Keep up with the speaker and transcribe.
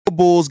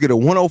Bulls get a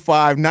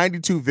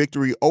 105-92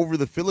 victory over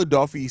the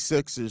Philadelphia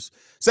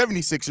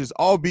 76ers,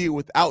 albeit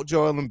without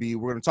Joel Embiid.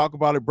 We're going to talk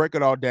about it, break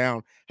it all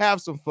down, have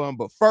some fun.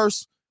 But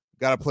first,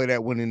 got to play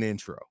that winning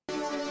intro.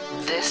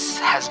 This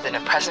has been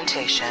a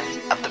presentation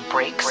of the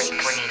Breaks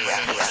Media.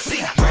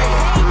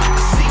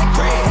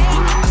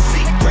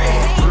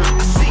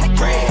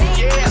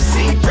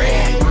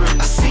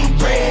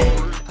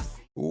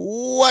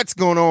 What's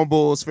going on,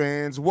 Bulls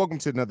fans? Welcome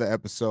to another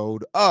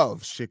episode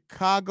of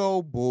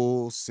Chicago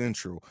Bulls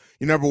Central,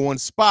 your number one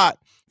spot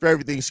for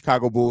everything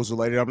Chicago Bulls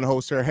related. I'm the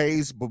host, Sir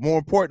Hayes, but more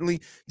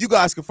importantly, you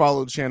guys can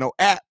follow the channel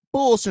at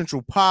Bulls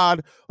Central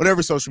Pod on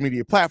every social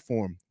media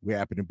platform we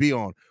happen to be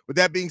on. With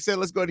that being said,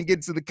 let's go ahead and get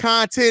into the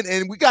content,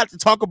 and we got to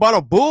talk about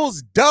a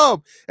Bulls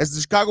dub as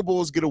the Chicago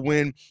Bulls get a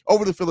win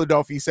over the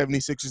Philadelphia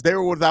 76ers. They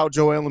were without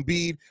Joel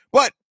Embiid,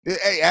 but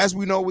hey, as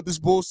we know with this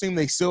Bulls team,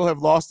 they still have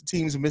lost the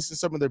teams missing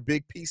some of their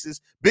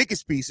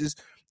biggest pieces.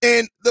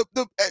 And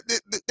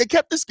they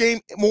kept this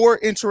game more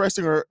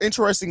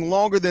interesting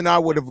longer than I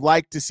would have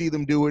liked to see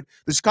them do it.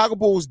 The Chicago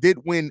Bulls did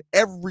win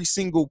every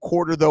single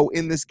quarter, though,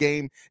 in this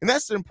game. And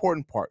that's the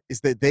important part,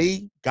 is that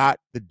they got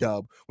the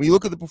dub. When you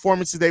look at the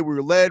performance today, we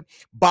were led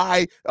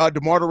by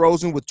DeMar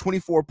DeRozan with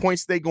 24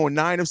 points today, going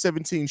 9 of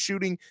 17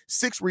 shooting,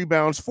 6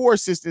 rebounds, 4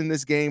 assists in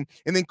this game.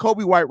 And then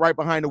Coby White right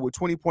behind him with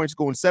 20 points,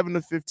 going 7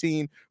 of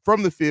 15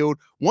 from the field,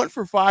 1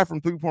 for 5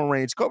 from three-point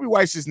range. Coby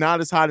White's just not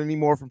as hot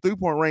anymore from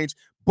three-point range.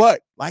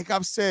 But like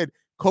I've said,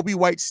 Coby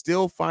White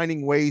still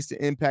finding ways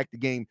to impact the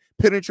game,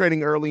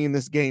 penetrating early in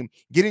this game,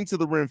 getting to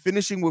the rim,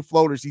 finishing with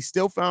floaters. He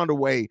still found a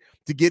way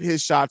to get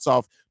his shots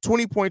off.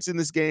 20 points in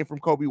this game from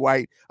Coby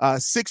White,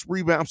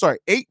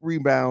 8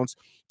 rebounds,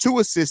 2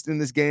 assists in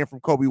this game from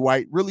Coby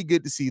White. Really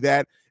good to see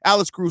that.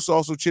 Alex Cruz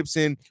also chips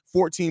in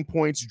 14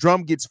 points.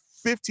 Drum gets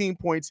 15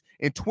 points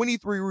and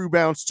 23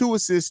 rebounds, 2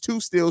 assists, 2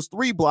 steals,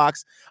 3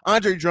 blocks.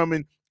 Andre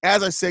Drummond,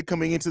 as I said,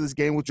 coming into this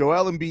game with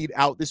Joel Embiid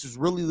out, this is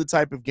really the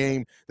type of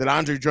game that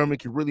Andre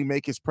Drummond can really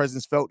make his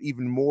presence felt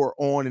even more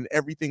on, and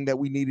everything that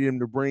we needed him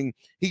to bring,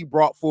 he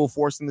brought full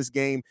force in this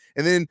game.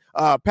 And then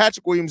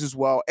Patrick Williams as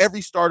well.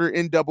 Every starter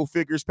in double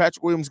figures.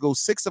 Patrick Williams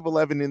goes 6 of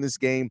 11 in this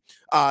game,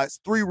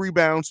 3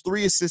 rebounds,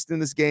 3 assists in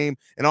this game,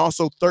 and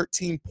also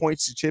 13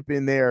 points to chip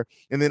in there.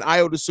 And then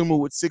Ayo Dosunmu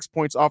with 6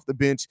 points off the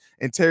bench,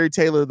 and Terry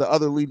Taylor, the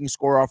other leading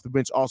scorer off the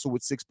bench, also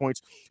with 6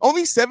 points.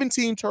 Only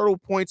 17 total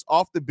points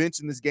off the bench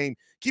in this game.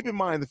 Keep in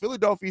mind, the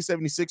Philadelphia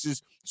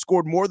 76ers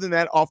scored more than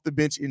that off the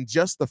bench in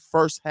just the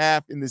first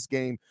half in this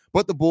game,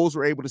 but the Bulls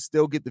were able to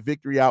still get the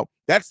victory out.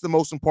 That's the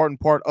most important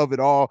part of it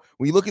all.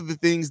 When you look at the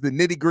things, the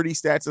nitty-gritty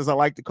stats, as I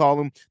like to call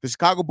them, the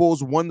Chicago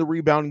Bulls won the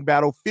rebounding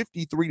battle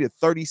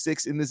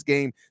 53-36 in this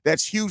game.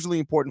 That's hugely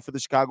important for the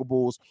Chicago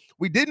Bulls.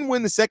 We didn't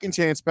win the second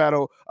chance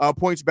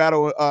points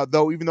battle,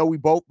 though, even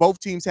though both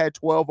teams had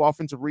 12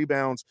 offensive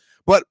rebounds.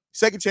 But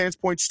second chance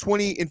points,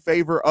 20 in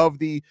favor of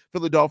the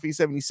Philadelphia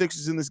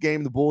 76ers in this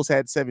game. The Bulls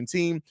had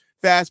 17.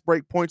 Fast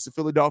break points, the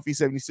Philadelphia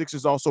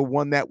 76ers also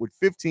won that with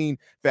 15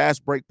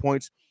 fast break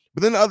points.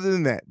 But then other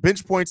than that,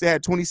 bench points, they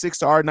had 26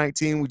 to our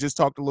 19. We just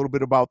talked a little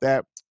bit about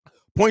that.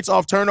 Points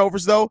off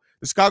turnovers, though,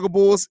 the Chicago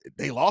Bulls,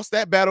 they lost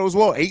that battle as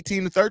well,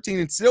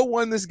 18-13, and still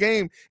won this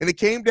game, and it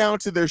came down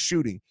to their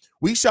shooting.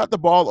 We shot the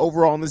ball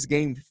overall in this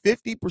game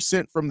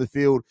 50% from the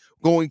field,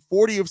 going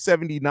 40 of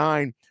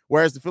 79,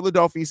 whereas the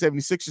Philadelphia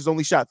 76ers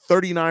only shot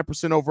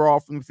 39% overall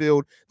from the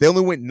field. They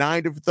only went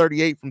 9 of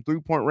 38 from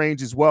three-point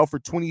range as well for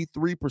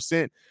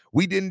 23%.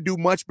 We didn't do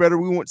much better.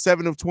 We went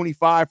 7 of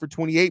 25 for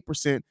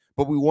 28%,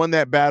 but we won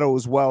that battle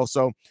as well.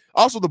 So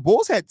also the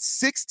Bulls had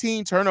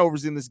 16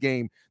 turnovers in this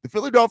game. The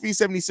Philadelphia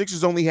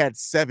 76ers only had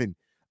 7.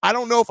 I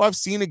don't know if I've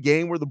seen a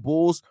game where the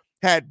Bulls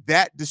had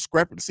that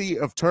discrepancy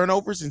of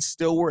turnovers and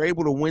still were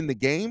able to win the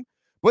game,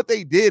 but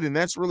they did, and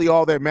that's really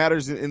all that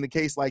matters in the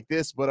case like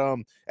this. But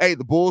hey,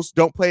 the Bulls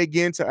don't play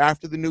again till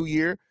after the new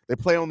year. They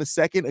play on the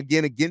 2nd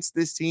again against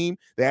this team.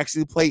 They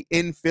actually play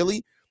in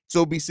Philly, so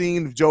we'll be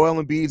seeing if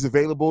Joel Embiid is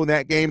available in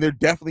that game. They're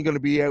definitely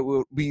going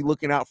to be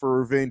looking out for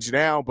revenge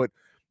now. But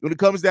when it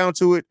comes down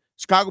to it,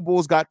 Chicago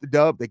Bulls got the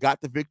dub. They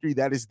got the victory.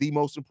 That is the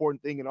most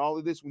important thing in all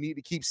of this. We need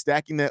to keep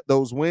stacking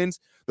those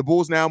wins. The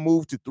Bulls now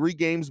move to 3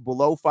 games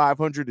below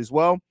 500 as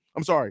well.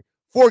 I'm sorry,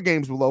 4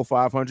 games below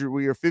 500.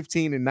 We are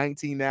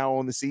 15-19 now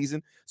on the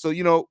season.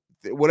 So,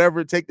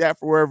 whatever, take that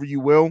for wherever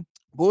you will.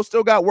 Bulls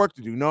still got work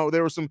to do. No,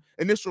 there was some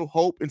initial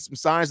hope and some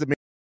signs that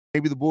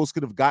maybe the Bulls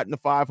could have gotten to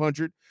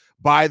 500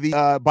 by the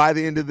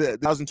end of the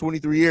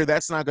 2023 year.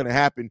 That's not going to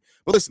happen.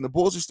 But listen, the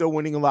Bulls are still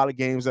winning a lot of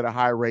games at a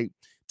high rate.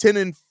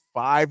 10-5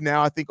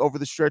 now, I think, over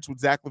the stretch with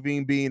Zach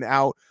LaVine being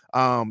out.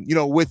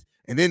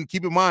 And then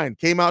keep in mind,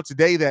 came out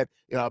today that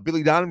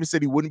Billy Donovan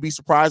said he wouldn't be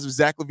surprised if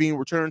Zach LaVine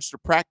returns to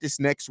practice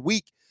next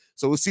week.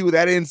 So we'll see what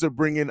that ends up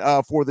bringing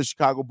for the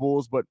Chicago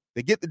Bulls. But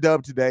they get the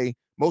dub today.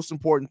 Most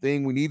important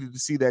thing, we needed to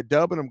see that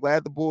dub, and I'm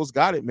glad the Bulls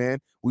got it, man.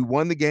 We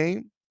won the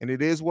game, and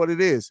it is what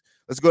it is.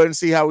 Let's go ahead and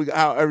see how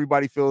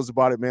everybody feels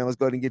about it, man. Let's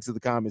go ahead and get to the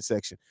comment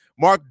section.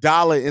 Mark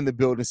Dalla in the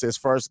building says,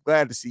 first,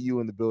 glad to see you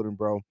in the building,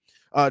 bro.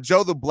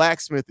 Joe the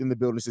Blacksmith in the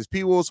building says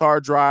P. Will's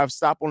hard drive,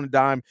 stop on a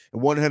dime,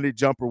 and 100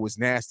 jumper was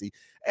nasty.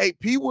 Hey,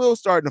 P. Will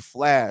starting to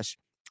flash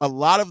a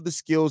lot of the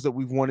skills that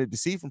we've wanted to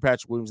see from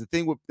Patrick Williams. The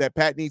thing that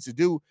Pat needs to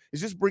do is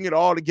just bring it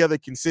all together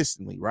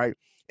consistently, right?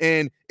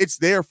 And it's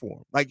there for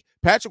him. Like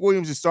Patrick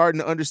Williams is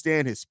starting to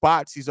understand his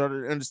spots. He's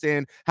starting to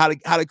understand how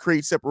to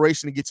create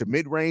separation to get to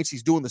mid range.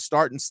 He's doing the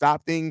start and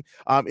stop thing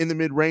in the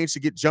mid range to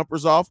get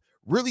jumpers off.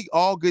 Really,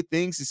 all good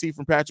things to see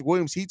from Patrick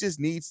Williams. He just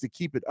needs to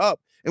keep it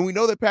up, and we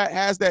know that Pat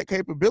has that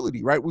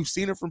capability, right? We've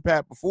seen it from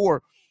Pat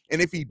before,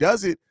 and if he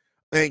does it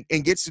and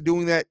gets to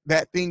doing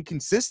that thing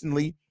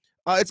consistently,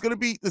 it's going to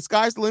be the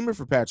sky's the limit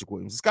for Patrick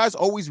Williams. The sky's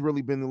always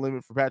really been the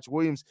limit for Patrick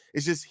Williams.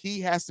 It's just he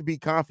has to be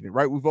confident,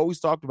 right? We've always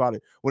talked about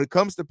it. When it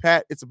comes to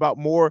Pat, it's about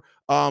more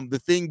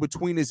the thing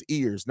between his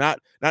ears, not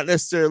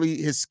necessarily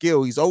his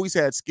skill. He's always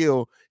had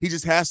skill. He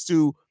just has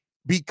to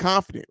be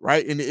confident,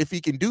 right? And if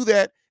he can do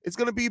that, it's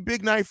going to be a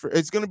big night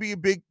it's going to be a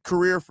big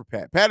career for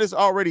Pat. Pat is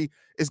going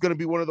to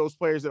be one of those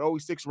players that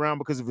always sticks around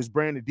because of his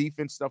brand of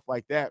defense, stuff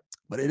like that.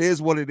 But it is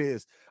what it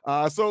is.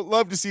 So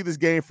love to see this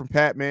game from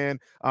Pat, man.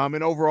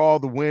 And overall,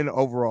 the win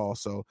overall.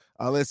 So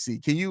let's see.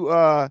 Can you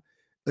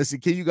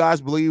guys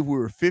believe we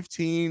were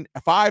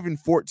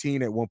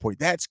 5-14 at one point?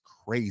 That's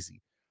crazy.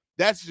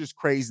 That's just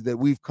crazy that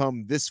we've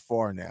come this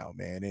far now,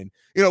 man. And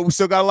we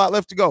still got a lot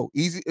left to go.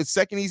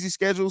 Second easy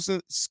schedule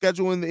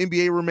in the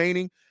NBA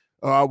remaining.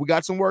 We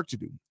got some work to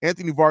do.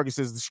 Anthony Vargas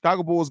says the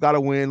Chicago Bulls got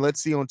to win.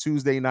 Let's see on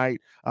Tuesday night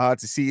to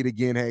see it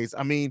again, Hayes.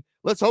 I mean,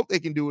 let's hope they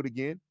can do it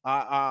again.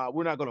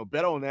 We're not going to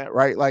bet on that,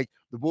 right? Like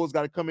the Bulls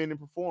got to come in and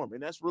perform,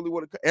 and that's really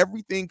what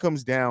everything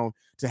comes down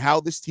to,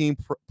 how this team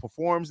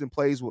performs and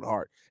plays with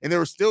heart. And there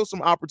were still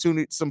some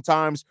opportunities,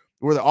 sometimes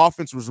where the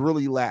offense was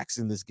really lax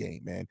in this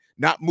game, man.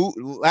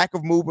 Lack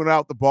of movement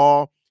out the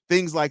ball.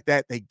 Things like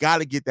that, they got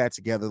to get that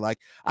together. Like,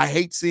 I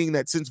hate seeing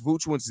that since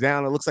Vooch went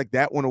down, it looks like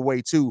that went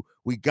away too.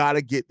 We got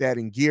to get that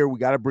in gear. We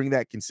got to bring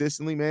that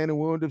consistently, man, and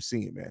we'll end up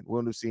seeing, man. We'll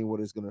end up seeing what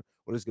it's gonna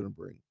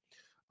bring.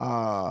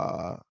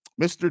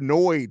 Mr.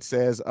 Noid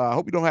says, I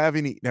hope you don't have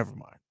any. Never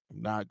mind.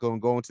 I'm not going to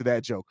go into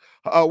that joke.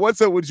 What's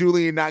up with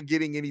Julian not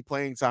getting any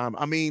playing time?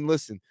 I mean,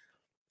 listen,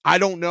 I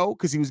don't know,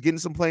 because he was getting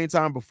some playing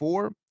time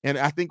before. And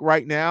I think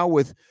right now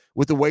with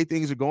the way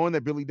things are going,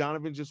 that Billy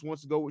Donovan just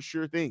wants to go with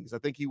sure things. I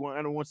think he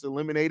wants to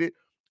eliminate it.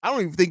 I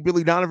don't even think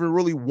Billy Donovan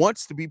really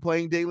wants to be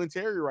playing Dalen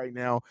Terry right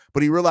now,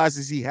 but he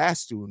realizes he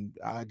has to. And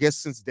I guess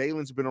since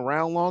Dalen's been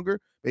around longer,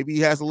 maybe he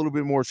has a little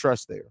bit more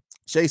trust there.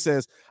 Shay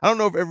says, I don't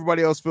know if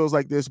everybody else feels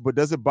like this, but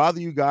does it bother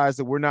you guys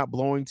that we're not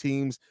blowing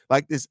teams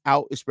like this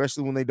out,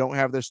 especially when they don't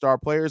have their star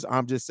players?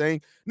 I'm just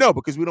saying, no,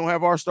 because we don't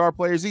have our star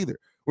players either.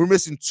 We're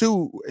missing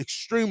two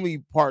extremely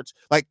parts.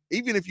 Like,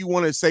 even if you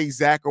want to say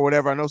Zach or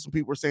whatever, I know some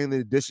people are saying the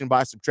addition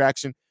by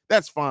subtraction.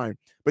 That's fine.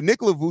 But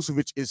Nikola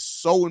Vucevic is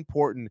so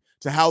important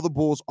to how the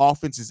Bulls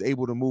offense is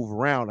able to move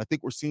around. I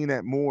think we're seeing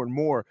that more and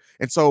more.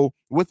 And so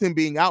with him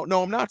being out,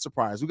 no, I'm not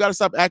surprised. We got to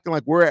stop acting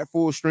like we're at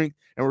full strength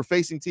and we're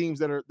facing teams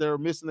that are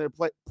missing their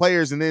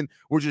players, and then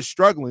we're just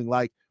struggling.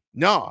 Like,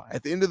 no,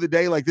 at the end of the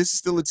day, like, this is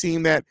still a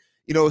team that,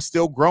 is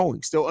still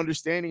growing, still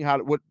understanding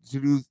what to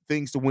do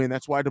things to win.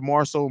 That's why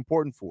DeMar is so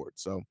important for it.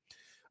 So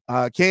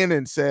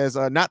Cannon says,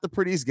 not the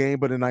prettiest game,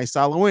 but a nice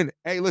solid win.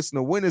 Hey, listen,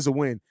 a win is a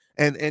win.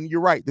 And you're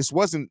right. This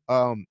wasn't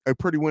a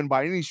pretty win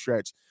by any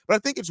stretch, but I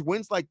think it's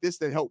wins like this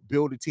that help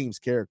build a team's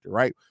character,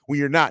 right? When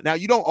you're not. Now,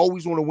 you don't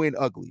always want to win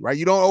ugly, right?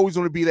 You don't always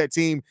want to be that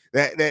team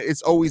that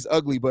it's always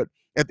ugly, but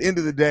at the end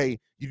of the day,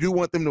 you do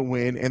want them to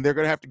win, and they're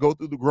going to have to go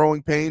through the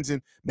growing pains,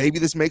 and maybe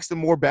this makes them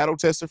more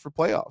battle-tested for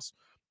playoffs.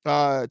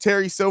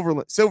 Terry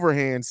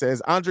Silverhand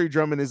says, Andre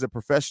Drummond is a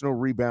professional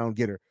rebound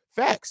getter.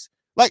 Facts.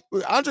 Like,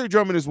 Andre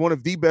Drummond is one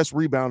of the best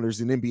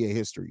rebounders in NBA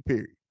history,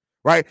 period.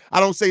 Right? I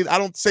don't say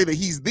that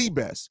he's the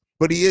best,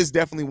 but he is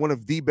definitely one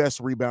of the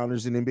best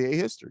rebounders in NBA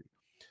history.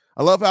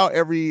 I love how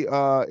every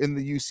in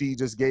the UC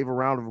just gave a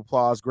round of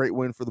applause. Great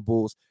win for the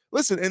Bulls.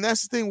 Listen, and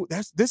that's the thing.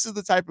 This is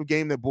the type of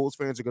game that Bulls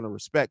fans are going to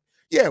respect.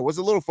 Yeah, it was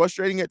a little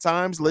frustrating at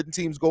times, letting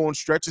teams go on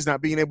stretches, not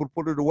being able to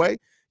put it away.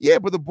 Yeah,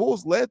 but the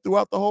Bulls led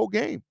throughout the whole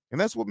game, and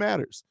that's what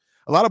matters.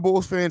 A lot of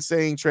Bulls fans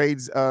saying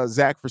trades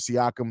Zach for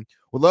Siakam.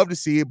 Would love to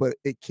see it,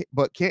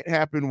 but can't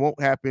happen, won't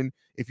happen.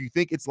 If you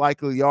think it's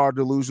likely, you are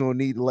delusional,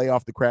 need to lay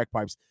off the crack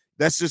pipes.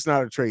 That's just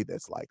not a trade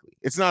that's likely.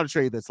 It's not a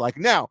trade that's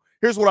likely. Now,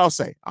 here's what I'll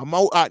say.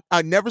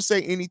 I never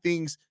say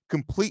anything's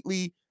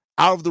completely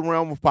out of the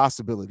realm of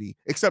possibility,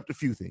 except a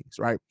few things,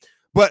 right?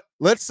 But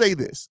let's say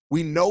this.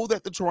 We know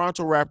that the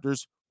Toronto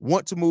Raptors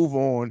want to move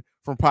on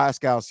from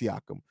Pascal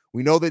Siakam.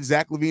 We know that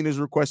Zach LaVine has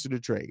requested a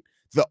trade.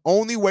 The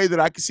only way that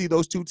I can see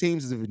those two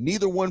teams is if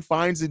neither one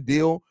finds a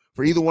deal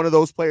for either one of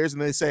those players,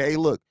 and they say, hey,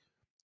 look,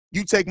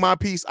 you take my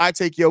piece, I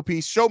take your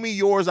piece. Show me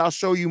yours, I'll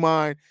show you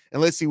mine,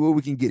 and let's see what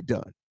we can get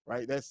done,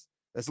 right?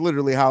 That's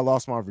literally how I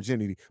lost my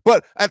virginity.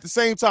 But at the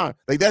same time,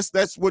 like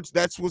that's what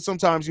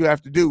sometimes you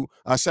have to do.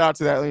 Shout out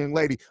to that young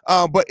lady.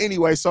 But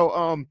anyway,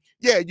 so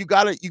yeah, you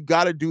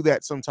gotta do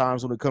that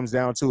sometimes when it comes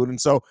down to it. And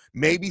so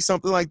maybe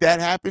something like that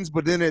happens,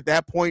 but then at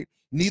that point,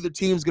 neither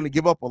team's gonna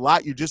give up a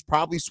lot. You're just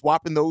probably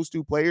swapping those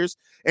two players,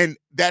 and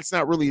that's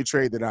not really a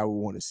trade that I would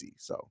want to see.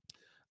 So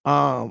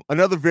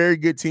another very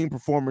good team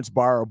performance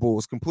by our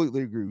Bulls.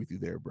 Completely agree with you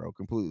there, bro.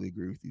 Completely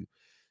agree with you.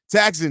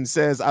 Taxon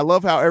says, I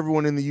love how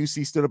everyone in the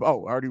UC stood up.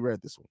 Oh, I already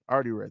read this one. I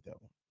already read that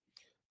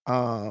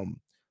one.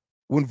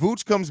 When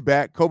Vooch comes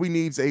back, Kobe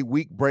needs a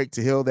week break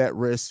to heal that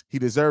wrist. He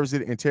deserves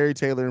it, and Terry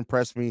Taylor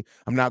impressed me.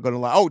 I'm not going to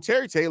lie. Oh,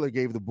 Terry Taylor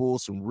gave the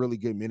Bulls some really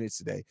good minutes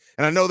today.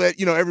 And I know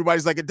that,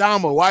 everybody's like,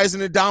 Adama, why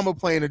isn't Adama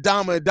playing?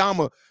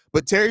 Adama.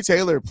 But Terry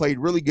Taylor played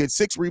really good.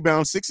 6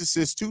 rebounds, 6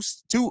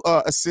 assists, two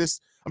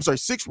assists. I'm sorry,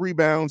 6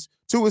 rebounds,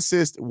 2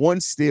 assists,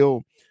 1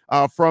 steal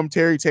from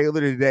Terry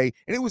Taylor today.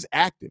 And it was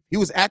active. He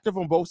was active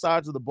on both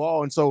sides of the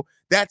ball. And so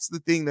that's the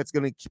thing that's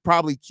going to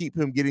probably keep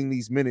him getting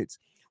these minutes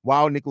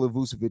while Nikola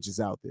Vucevic is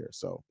out there.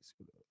 So,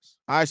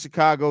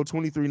 Chicago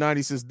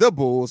 2390 says the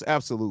Bulls.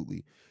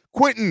 Absolutely.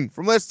 Quentin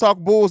from Let's Talk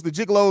Bulls, the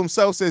Gigolo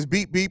himself says,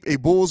 beep, beep, a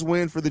Bulls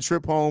win for the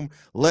trip home.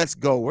 Let's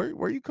go. Where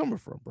are you coming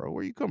from, bro?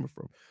 Where are you coming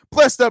from?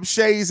 Blessed Up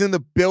Shay's in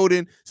the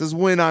building. Says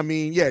win,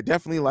 yeah,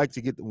 definitely like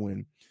to get the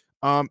win.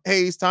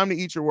 Hey, it's time to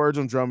eat your words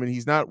on Drummond.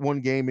 He's not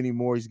one game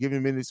anymore. He's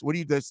giving minutes. What do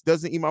you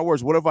doesn't eat my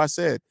words? What have I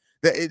said?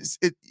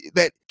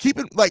 That keep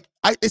it like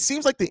it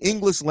seems like the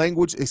English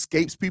language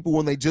escapes people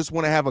when they just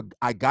want to have a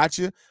I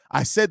gotcha.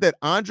 I said that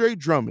Andre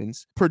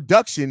Drummond's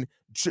production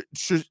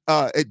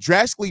it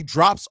drastically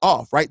drops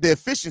off, right? The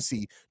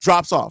efficiency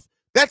drops off.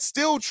 That's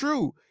still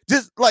true.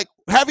 Just like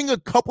having a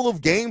couple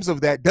of games of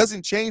that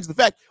doesn't change the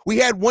fact we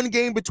had one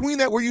game between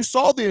that where you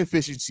saw the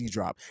efficiency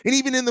drop. And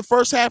even in the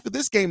first half of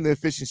this game, the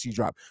efficiency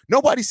dropped.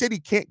 Nobody said he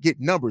can't get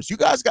numbers. You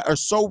guys are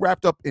so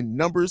wrapped up in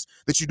numbers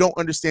that you don't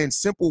understand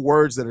simple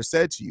words that are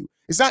said to you.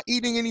 It's not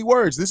eating any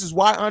words. This is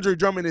why Andre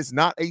Drummond is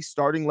not a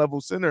starting level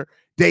center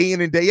day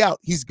in and day out.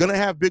 He's going to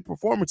have big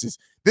performances.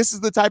 This is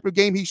the type of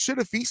game he should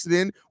have feasted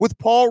in with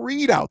Paul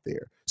Reed out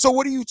there. So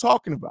what are you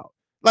talking about?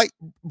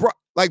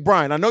 Like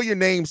Brian, I know your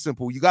name's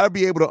simple. You got to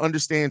be able to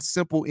understand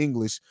simple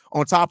English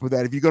on top of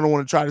that. If you're going to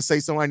want to try to say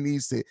somebody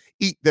needs to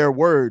eat their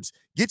words,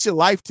 get your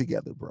life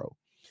together, bro.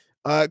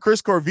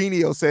 Chris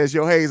Corvinio says,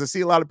 yo, Hayes, I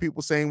see a lot of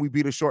people saying we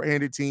beat a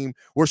shorthanded team.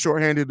 We're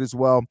shorthanded as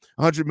well.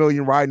 100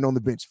 million riding on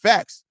the bench.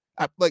 Facts.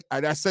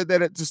 I said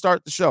that to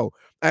start the show.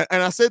 And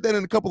I said that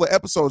in a couple of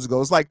episodes ago.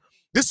 It's like,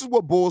 this is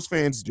what Bulls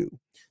fans do.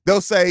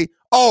 They'll say,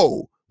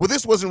 oh, well,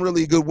 this wasn't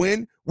really a good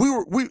win.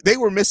 They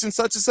were missing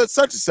such and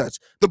such.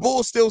 The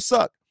Bulls still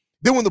suck.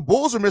 Then when the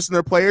Bulls are missing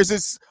their players,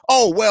 it's,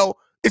 oh, well,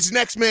 it's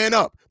next man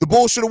up. The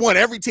Bulls should have won.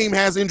 Every team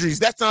has injuries.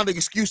 That's not an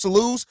excuse to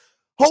lose.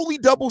 Holy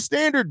double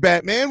standard,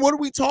 Batman. What are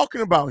we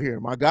talking about here,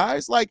 my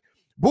guys? Like,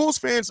 Bulls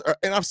fans are,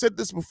 and I've said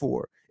this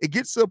before, it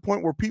gets to a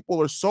point where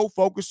people are so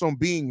focused on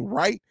being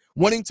right,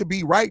 wanting to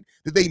be right,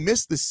 that they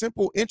miss the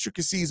simple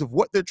intricacies of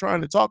what they're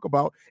trying to talk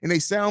about, and they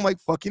sound like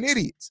fucking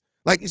idiots.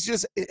 Like,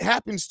 it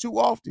happens too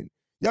often.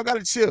 Y'all got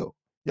to chill.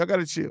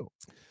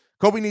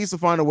 Kobe needs to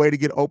find a way to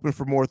get open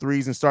for more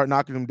threes and start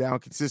knocking them down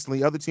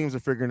consistently. Other teams are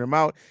figuring him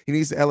out. He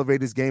needs to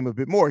elevate his game a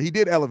bit more. He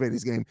did elevate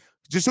his game.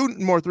 Just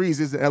shooting more threes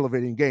is an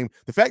elevating game.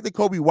 The fact that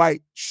Kobe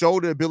White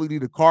showed the ability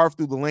to carve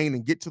through the lane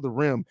and get to the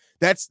rim,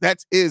 that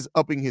is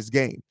upping his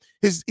game.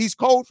 He's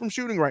cold from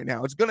shooting right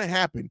now. It's going to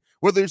happen.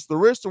 Whether it's the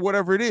wrist or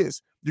whatever it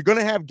is, you're going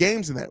to have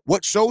games in that.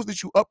 What shows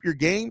that you up your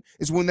game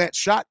is when that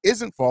shot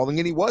isn't falling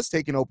and he was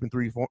taking open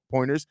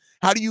three-pointers.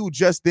 How do you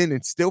adjust then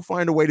and still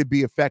find a way to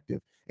be effective?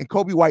 And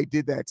Kobe White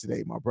did that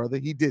today, my brother.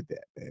 He did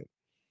that,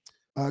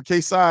 man.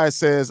 K-Sai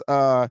says,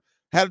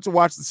 had to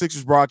watch the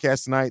Sixers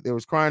broadcast tonight. They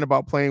was crying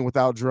about playing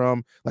without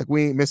Drum. Like,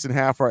 we ain't missing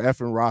half our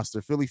effing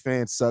roster. Philly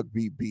fans suck,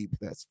 beep, beep.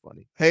 That's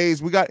funny.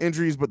 Hayes, we got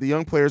injuries, but the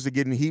young players are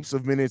getting heaps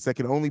of minutes. That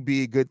can only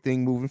be a good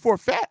thing moving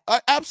forward.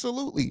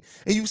 Absolutely.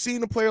 And you've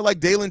seen a player like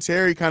Dalen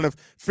Terry kind of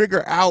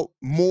figure out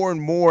more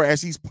and more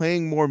as he's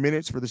playing more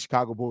minutes for the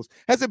Chicago Bulls.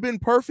 Has it been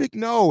perfect?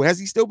 No. Has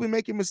he still been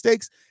making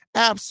mistakes?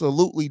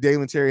 Absolutely,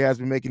 Dalen Terry has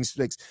been making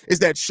mistakes. Is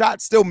that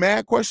shot still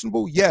mad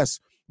questionable? Yes.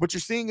 But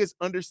you're seeing his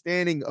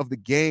understanding of the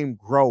game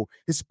grow,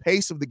 his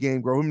pace of the game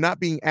grow, him not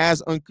being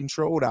as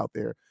uncontrolled out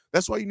there.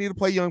 That's why you need to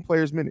play young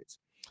players minutes.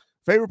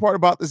 Favorite part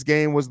about this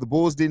game was the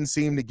Bulls didn't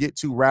seem to get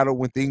too rattled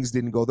when things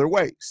didn't go their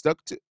way.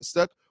 Stuck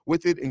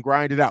with it and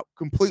grind it out.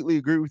 Completely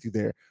agree with you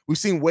there. We've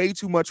seen way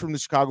too much from the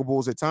Chicago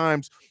Bulls at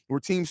times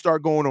where teams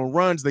start going on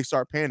runs, they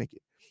start panicking.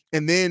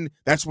 And then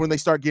that's when they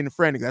start getting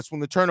frantic. That's when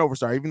the turnovers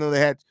start, even though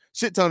they had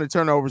shit ton of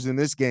turnovers in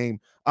this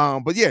game.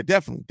 But yeah,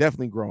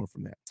 definitely growing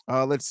from that.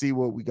 Let's see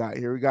what we got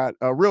here. We got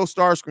Real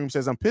Starscream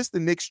says, I'm pissed the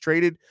Knicks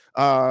traded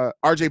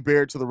RJ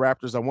Barrett to the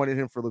Raptors. I wanted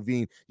him for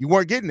Levine. You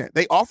weren't getting that.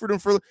 They offered him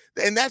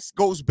and that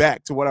goes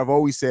back to what I've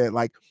always said.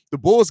 Like, the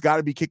Bulls got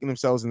to be kicking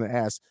themselves in the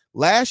ass.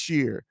 Last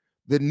year,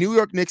 the New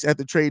York Knicks at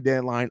the trade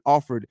deadline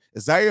offered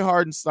Isaiah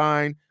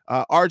Hardenstein,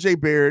 RJ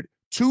Barrett,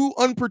 2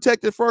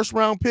 unprotected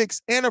first-round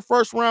picks, and a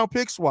first-round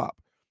pick swap.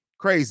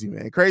 Crazy,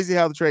 man. Crazy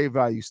how the trade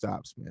value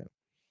stops, man.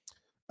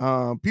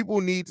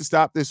 People need to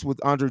stop this with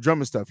Andre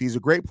Drummond stuff. He's a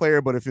great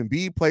player, but if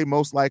Embiid play,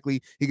 most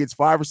likely he gets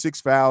 5 or 6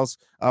 fouls.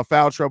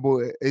 Foul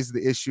trouble is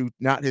the issue,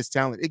 not his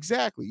talent.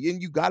 Exactly. And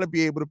you got to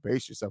be able to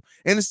pace yourself.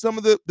 And it's some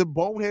of the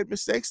bonehead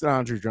mistakes that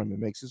Andre Drummond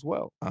makes as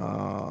well.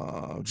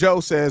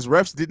 Joe says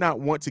refs did not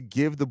want to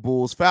give the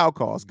Bulls foul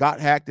calls, got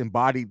hacked and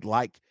bodied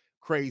like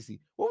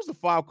crazy. What was the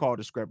foul call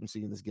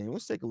discrepancy in this game?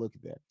 Let's take a look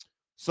at that.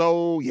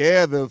 So,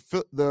 yeah, the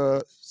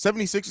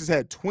 76ers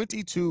had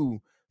 22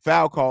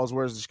 foul calls,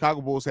 whereas the Chicago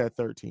Bulls had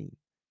 13.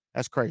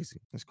 That's crazy.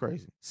 That's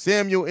crazy.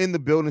 Samuel in the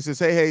building says,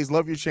 hey, Hayes,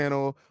 love your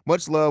channel.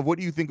 Much love. What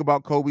do you think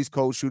about Kobe's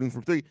cold shooting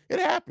from 3? It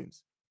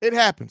happens. It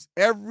happens.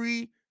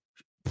 Every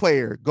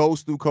player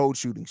goes through cold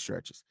shooting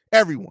stretches.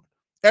 Everyone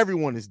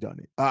has done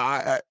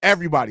it.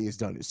 Everybody has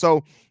done it.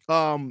 So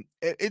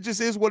it just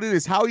is what it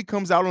is. How he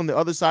comes out on the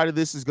other side of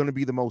this is going to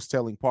be the most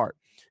telling part.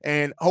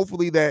 And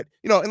hopefully that,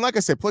 and like I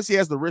said, plus he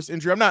has the wrist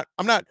injury. I'm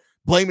not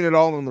blaming it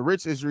all on the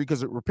wrist injury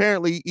because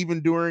apparently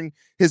even during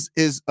his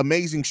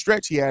amazing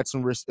stretch, he had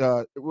some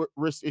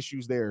wrist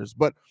issues there.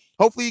 But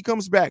hopefully he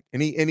comes back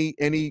and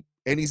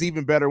he's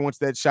even better once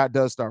that shot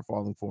does start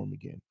falling for him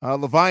again.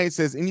 Leviant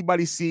says,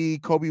 anybody see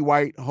Kobe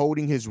White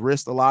holding his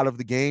wrist a lot of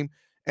the game?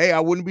 Hey,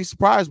 I wouldn't be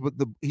surprised, but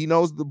he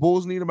knows the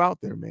Bulls need him out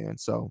there, man.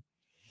 So,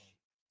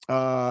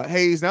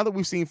 Hayes, now that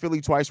we've seen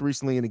Philly twice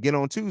recently and again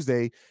on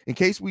Tuesday, in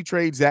case we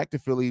trade Zach to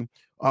Philly,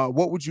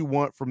 what would you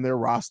want from their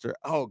roster?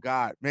 Oh,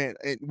 God, man.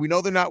 And we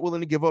know they're not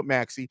willing to give up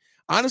Maxey.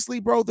 Honestly,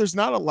 bro, there's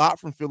not a lot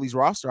from Philly's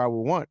roster I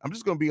would want. I'm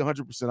just going to be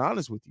 100%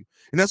 honest with you.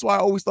 And that's why I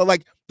always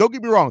thought, don't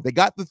get me wrong. They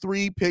got the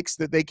 3 picks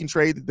that they can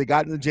trade, that they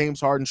got in the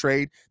James Harden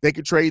trade. They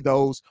could trade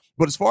those.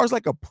 But as far as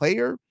a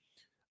player,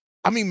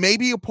 I mean,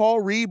 maybe a Paul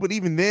Reed, but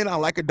even then, I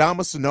like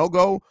Adama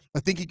Sanogo. I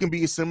think he can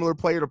be a similar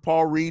player to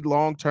Paul Reed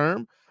long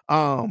term.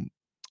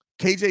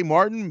 KJ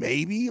Martin,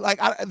 maybe.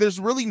 There's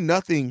really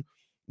nothing.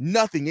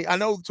 I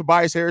know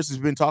Tobias Harris has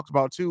been talked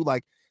about too.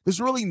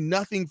 There's really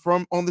nothing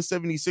from on the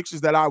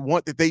 76ers that I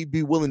want that they'd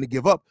be willing to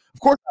give up. Of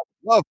course, I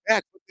would love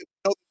Max, but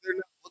they're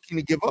not looking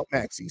to give up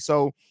Maxey.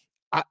 So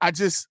I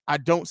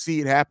don't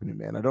see it happening,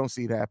 man. I don't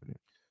see it happening.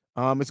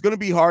 It's going to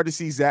be hard to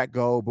see Zach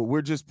go, but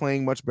we're just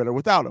playing much better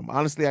without him.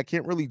 Honestly, I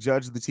can't really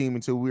judge the team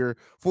until we're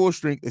full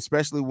strength,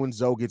 especially when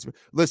Zoe gets back.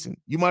 Listen,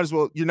 you're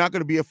not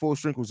going to be at full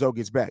strength when Zoe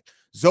gets back.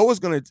 Zoe is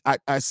going to,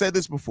 I said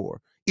this before,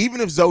 even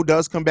if Zoe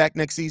does come back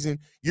next season,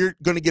 you're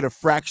going to get a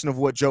fraction of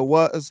what Zoe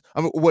was,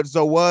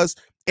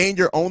 and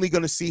you're only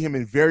going to see him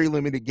in very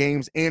limited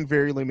games and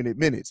very limited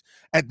minutes.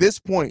 At this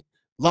point,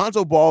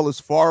 Lonzo Ball is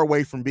far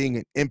away from being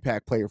an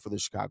impact player for the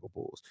Chicago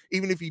Bulls,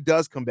 even if he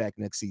does come back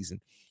next season.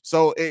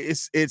 So you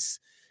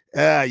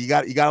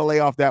got to lay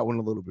off that one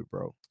a little bit,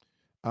 bro.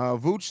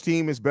 Vooch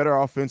team is better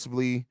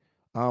offensively,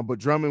 but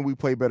Drummond, we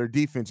play better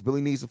defense.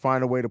 Billy needs to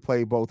find a way to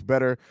play both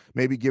better,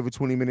 maybe give a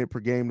 20-minute per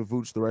game to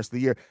Vooch the rest of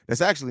the year.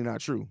 That's actually not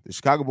true. The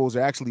Chicago Bulls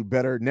are actually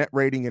better net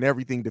rating and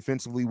everything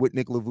defensively with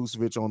Nikola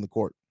Vucevic on the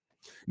court.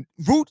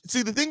 Vooch,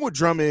 see, the thing with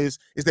Drum is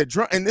that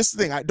Drum, and this is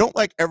the thing I don't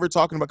like ever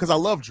talking about because I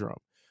love Drum.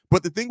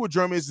 But the thing with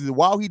Drum is that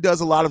while he does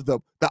a lot of the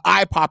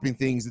eye-popping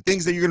things, the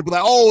things that you're going to be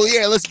like, oh,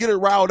 yeah, let's get it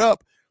riled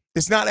up,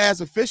 it's not as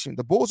efficient.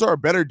 The Bulls are a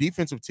better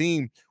defensive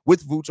team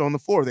with Vooch on the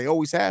floor. They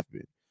always have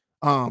been.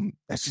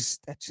 It's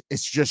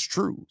just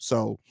true.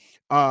 So,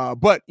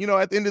 but,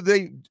 at the end of the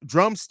day,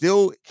 Drum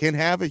still can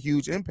have a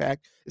huge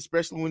impact,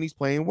 especially when he's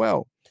playing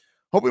well.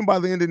 Hoping by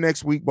the end of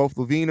next week, both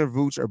Levine and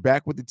Vooch are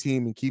back with the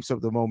team and keeps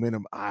up the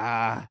momentum.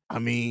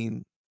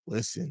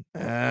 Listen,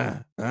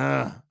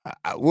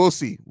 we'll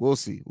see.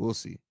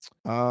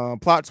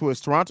 Plot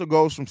twist. Toronto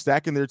goes from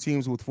stacking their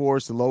teams with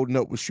 4s to loading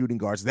up with shooting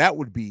guards. That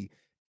would be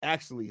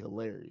actually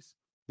hilarious.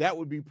 That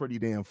would be pretty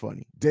damn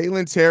funny.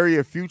 Dalen Terry,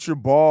 a future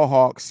ball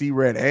hawk,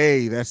 C-Red.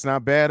 Hey, that's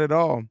not bad at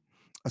all.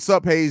 What's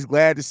up, Hayes?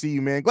 Glad to see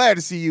you, man. Glad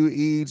to see you,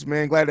 Eads,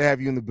 man. Glad to have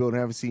you in the building.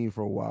 I haven't seen you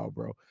for a while,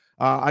 bro.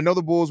 I know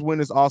the Bulls win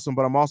is awesome,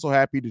 but I'm also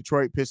happy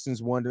Detroit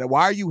Pistons won today.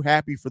 Why are you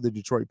happy for the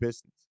Detroit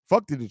Pistons?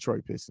 Fuck the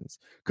Detroit Pistons.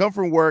 Come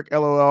from work,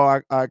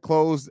 LOL. I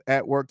closed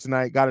at work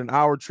tonight. Got an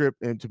hour trip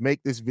and to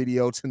make this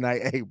video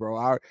tonight. Hey, bro,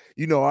 I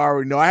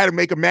already know. I had to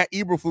make a Matt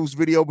Eberflus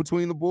video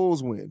between the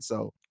Bulls wins.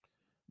 So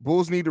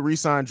Bulls need to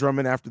re-sign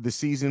Drummond after the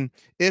season.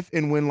 If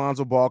and when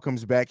Lonzo Ball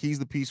comes back, he's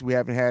the piece we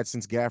haven't had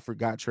since Gafford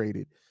got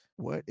traded.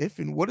 What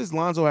does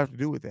Lonzo have to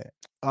do with that?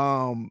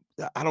 I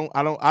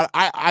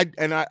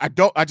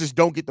just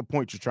don't get the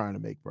point you're trying to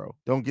make, bro.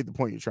 Don't get the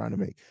point you're trying to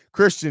make.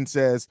 Christian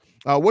says,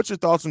 what's your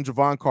thoughts on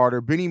Javon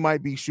Carter? Benny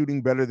might be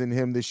shooting better than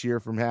him this year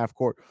from half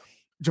court.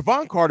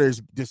 Javon Carter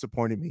has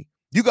disappointed me.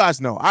 You guys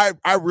know, I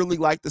really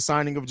like the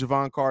signing of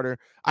Javon Carter.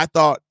 I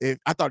thought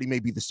he may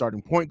be the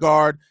starting point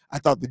guard. I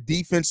thought the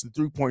defense, the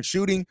 3-point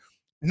shooting,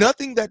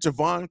 nothing that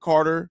Javon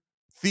Carter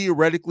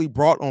theoretically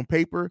brought on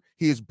paper,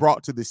 he has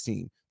brought to this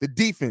team. The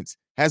defense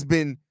has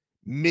been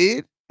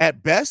mid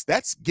at best.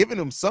 That's given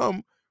him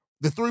some.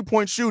 The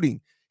 3-point shooting,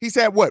 he's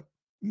had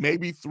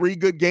maybe 3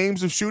 good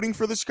games of shooting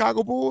for the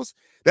Chicago Bulls.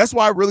 That's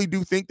why I really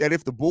do think that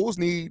if the Bulls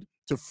need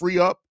to free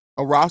up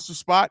a roster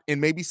spot and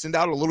maybe send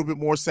out a little bit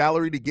more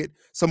salary to get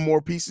some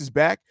more pieces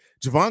back,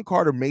 Javon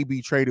Carter may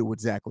be traded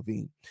with Zach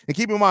LaVine. And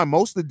keep in mind,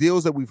 most of the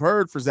deals that we've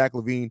heard for Zach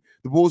LaVine,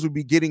 the Bulls would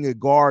be getting a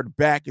guard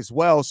back as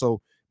well.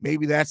 So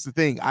maybe that's the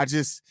thing. I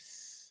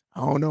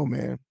don't know,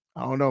 man.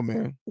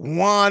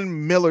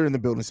 Juan Miller in the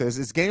building says,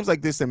 it's games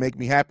like this that make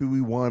me happy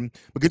we won,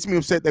 but gets me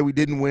upset that we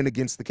didn't win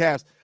against the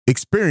Cavs.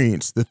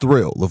 Experience the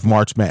thrill of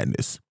March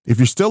Madness. If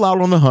you're still out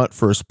on the hunt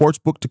for a sports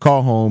book to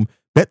call home,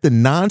 bet the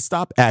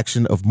nonstop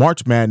action of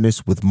March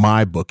Madness with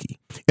MyBookie.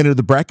 Enter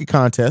the bracket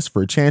contest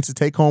for a chance to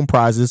take home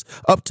prizes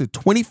up to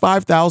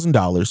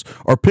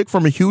 $25,000 or pick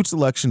from a huge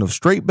selection of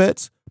straight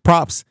bets,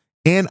 props,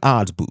 and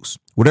odds boosts.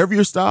 Whatever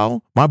your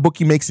style,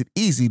 MyBookie makes it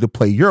easy to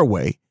play your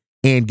way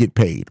and get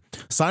paid.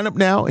 Sign up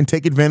now and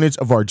take advantage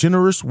of our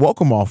generous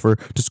welcome offer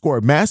to score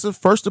a massive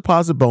first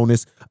deposit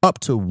bonus up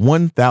to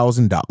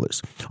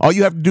 $1,000. All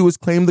you have to do is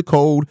claim the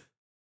code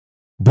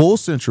Bull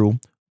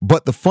Central,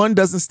 but the fun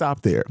doesn't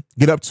stop there.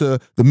 Get up to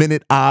the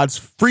minute odds,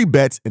 free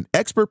bets, and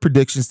expert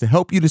predictions to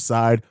help you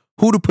decide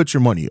who to put your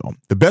money on.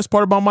 The best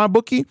part about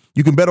MyBookie,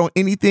 you can bet on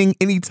anything,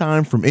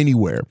 anytime, from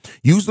anywhere.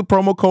 Use the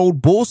promo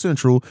code Bull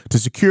Central to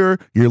secure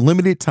your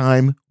limited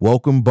time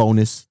welcome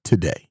bonus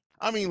today.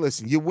 I mean,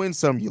 listen, you win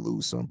some, you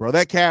lose some, bro.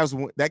 That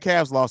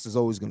Cavs loss is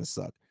always going to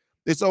suck.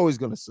 It's always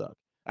going to suck.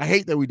 I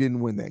hate that we didn't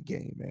win that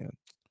game, man.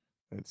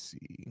 Let's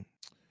see.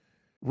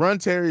 Run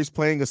Terry is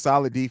playing a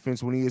solid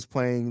defense. When he is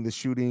playing, the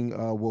shooting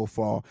will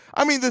fall.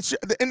 I mean,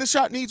 the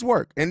shot needs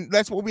work, and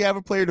that's what we have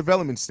a player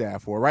development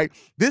staff for, right?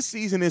 This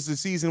season is a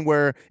season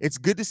where it's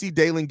good to see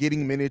Dalen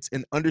getting minutes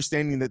and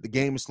understanding that the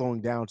game is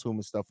slowing down to him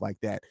and stuff like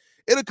that.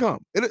 It'll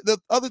come. The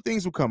other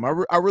things will come.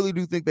 I really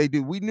do think they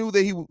do. We knew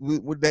that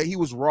he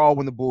was raw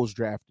when the Bulls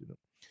drafted him.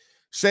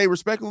 Shay,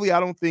 respectfully,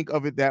 I don't think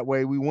of it that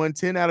way. We won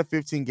 10 out of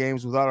 15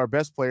 games without our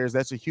best players.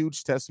 That's a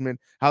huge testament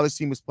how this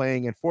team is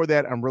playing, and for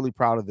that, I'm really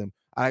proud of them.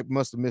 I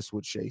must have missed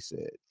what Shay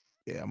said.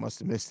 Yeah, I must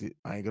have missed it.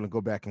 I ain't going to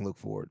go back and look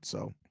for it.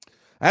 So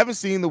I haven't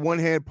seen the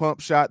one-hand pump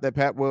shot that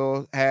Pat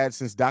Will had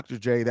since Dr.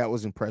 J. That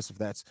was impressive.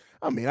 I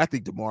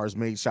think DeMar's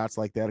made shots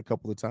like that a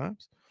couple of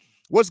times.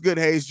 What's good,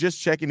 Hayes?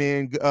 Just checking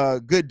in.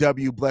 Good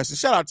W. Blessing.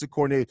 Shout out to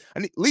Cornelius.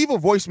 Leave a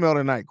voicemail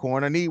tonight,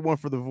 Corn. I need one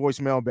for the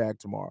voicemail bag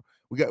tomorrow.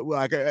 We got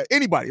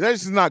anybody.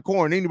 This is not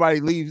Corn. Anybody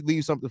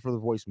leave something for the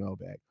voicemail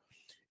bag.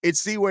 It's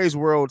Seaway's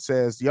World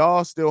says,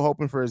 y'all still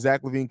hoping for a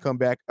Zach LaVine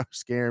comeback?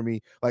 Scaring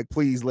me. Like,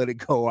 please let it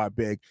go, I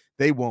beg.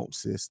 They won't,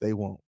 sis. They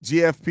won't.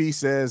 GFP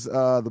says,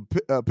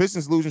 the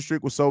Pistons losing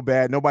streak was so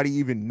bad, nobody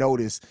even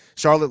noticed.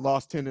 Charlotte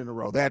lost 10 in a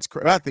row. That's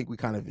crazy. I think we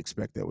kind of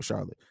expect that with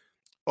Charlotte.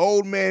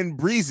 Old Man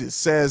Breezes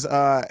says,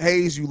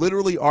 Hayes, you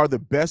literally are the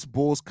best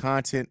Bulls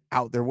content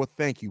out there. Well,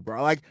 thank you,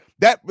 bro. Like,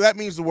 that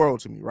means the world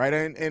to me, right?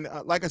 And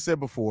like I said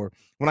before,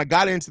 when I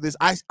got into this,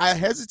 I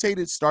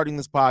hesitated starting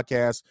this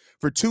podcast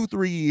for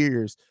 2-3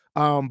 years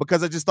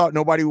because I just thought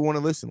nobody would want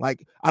to listen.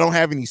 Like, I don't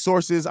have any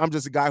sources. I'm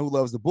just a guy who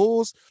loves the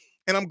Bulls.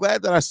 And I'm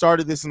glad that I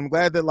started this, and I'm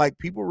glad that, like,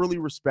 people really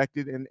respect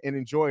it and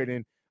enjoy it.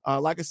 And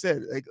like I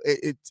said, like,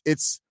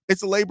 it's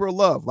a labor of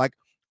love. Like,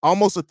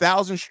 almost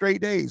 1,000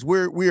 straight days.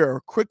 We are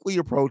quickly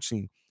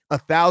approaching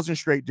 1,000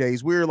 straight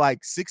days. We're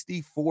like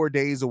 64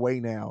 days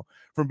away now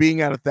from being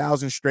at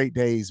 1,000 straight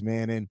days,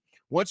 man. And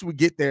once we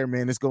get there,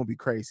 man, it's going to be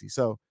crazy.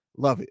 So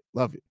love it.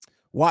 Love it.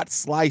 Watt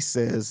Slice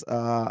says,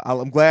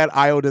 I'm glad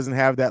Io doesn't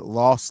have that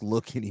lost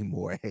look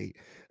anymore. Hey,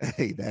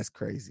 that's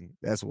crazy.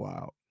 That's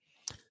wild.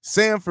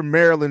 Sam from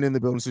Maryland in the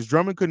building says,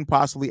 Drummond couldn't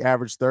possibly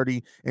average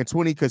 30 and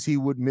 20 because he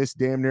would miss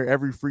damn near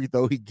every free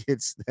throw he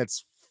gets.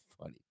 That's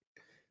funny.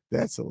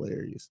 That's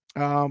hilarious.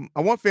 I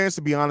want fans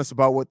to be honest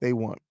about what they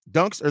want.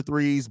 Dunks or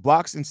threes,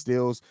 blocks and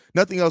steals.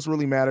 Nothing else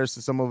really matters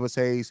to some of us,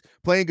 Hayes.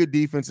 Playing good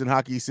defense in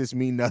hockey assists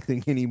mean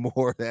nothing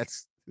anymore.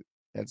 That's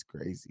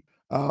crazy.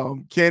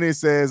 Kenny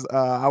says,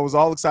 I was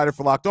all excited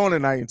for Locked On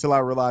tonight until I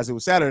realized it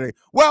was Saturday.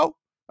 Well,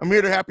 I'm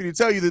here to happy to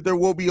tell you that there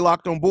will be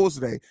Locked On Bulls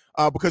today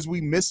because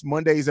we missed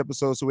Monday's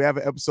episode, so we have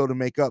an episode to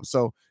make up.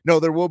 So, no,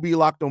 there will be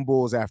Locked On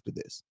Bulls after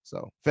this.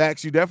 So,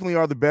 facts, you definitely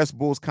are the best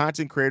Bulls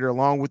content creator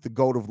along with the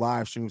GOAT of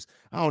live streams.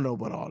 I don't know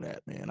about all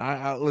that, man.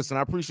 I listen,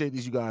 I appreciate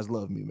that you guys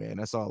love me, man.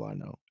 That's all I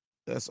know.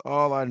 That's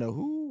all I know.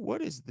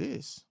 What is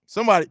this?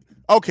 Somebody,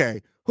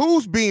 okay,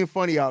 who's being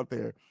funny out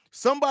there?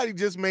 Somebody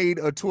just made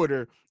a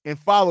Twitter and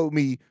followed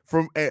me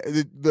from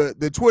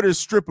the Twitter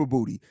stripper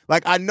booty.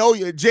 Like, I know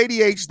you,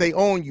 JDH, they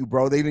own you,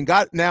 bro. They even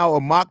got now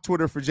a mock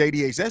Twitter for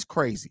JDH. That's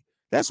crazy.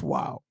 That's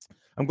wild.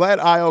 I'm glad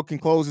Io can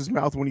close his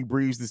mouth when he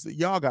breathes. This,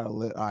 y'all got to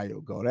let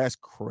Io go. That's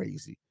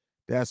crazy.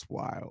 That's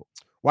wild.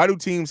 Why do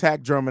teams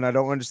hack Drummond? I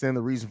don't understand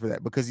the reason for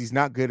that. Because he's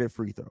not good at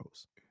free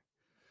throws.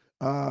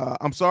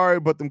 I'm sorry,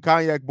 but them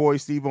Cognac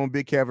boys, Steve-O and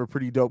Big Kev, are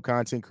pretty dope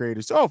content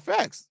creators. Oh,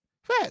 facts.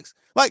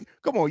 Like,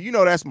 come on, you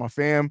know that's my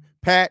fam.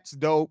 Pat's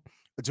dope.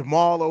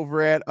 Jamal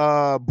over at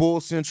Bull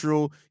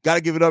Central. Got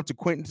to give it up to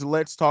Quentin to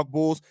Let's Talk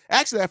Bulls.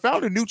 Actually, I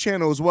found a new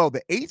channel as well,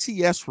 the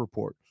ATS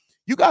Report.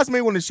 You guys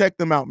may want to check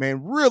them out,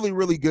 man. Really,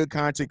 really good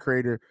content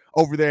creator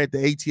over there at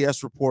the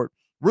ATS Report.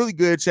 Really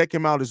good. Check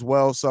him out as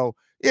well. So,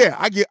 yeah,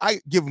 I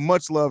give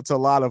much love to a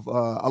lot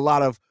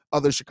of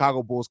other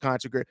Chicago Bulls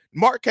content creators.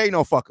 Mark K,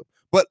 no, fuck him.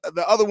 But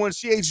the other ones,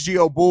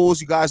 CHGO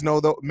Bulls, you guys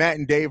know, Matt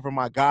and Dave are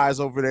my guys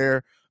over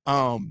there.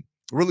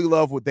 Really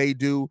love what they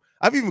do.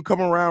 I've even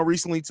come around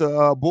recently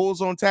to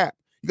Bulls on Tap.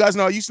 You guys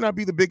know I used to not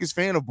be the biggest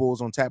fan of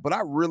Bulls on Tap, but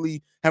I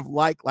really have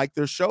liked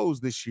their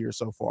shows this year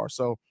so far.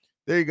 So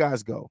there you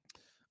guys go.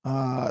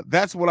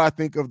 That's what I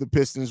think of the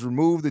Pistons.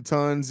 Remove the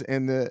tons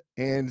and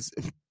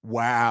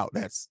wow,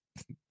 that's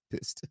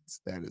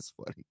Pistons. That is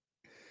funny.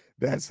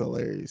 That's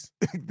hilarious.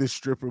 The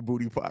stripper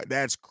booty pie.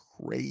 That's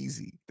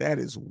crazy. That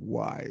is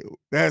wild.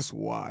 That's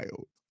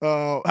wild.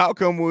 How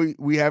come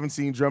we haven't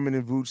seen Drummond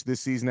and Vooch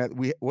this season?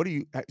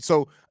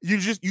 So you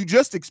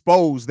just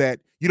exposed that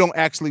you don't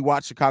actually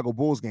watch Chicago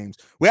Bulls games.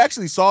 We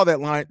actually saw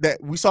that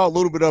we saw a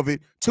little bit of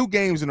it 2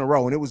 games in a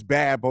row, and it was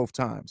bad both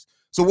times.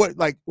 So what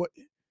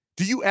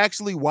do you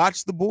actually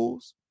watch the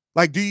Bulls?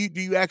 Like, do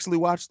you actually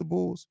watch the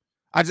Bulls?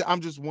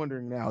 I'm just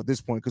wondering now at this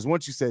point, because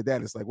once you said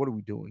that, it's like, what are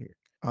we doing here?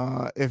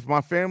 If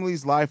my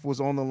family's life was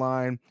on the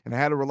line and I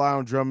had to rely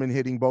on Drummond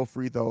hitting both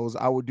free throws,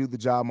 I would do the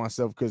job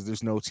myself because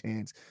there's no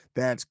chance.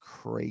 That's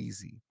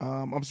crazy.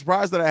 I'm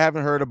surprised that I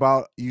haven't heard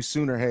about you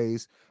sooner,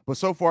 Hayes, but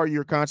so far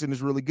your content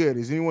is really good.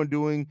 Is anyone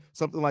doing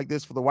something like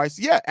this for the Whites?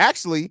 Yeah,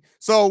 actually.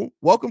 So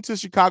welcome to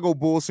Chicago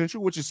Bulls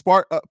Central, which is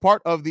part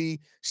of the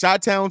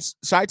Chi-Town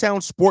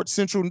Sports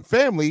Central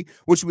family,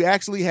 which we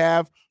actually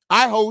have.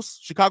 I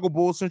host Chicago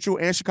Bulls Central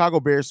and Chicago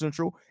Bears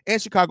Central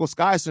and Chicago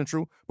Sky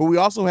Central, but we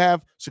also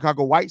have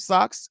Chicago White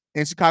Sox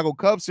and Chicago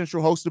Cubs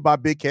Central hosted by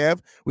Big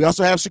Kev. We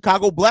also have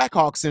Chicago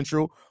Blackhawks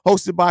Central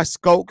hosted by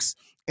Skokes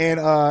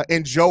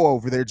and Joe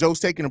over there. Joe's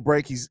taking a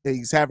break. He's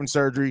having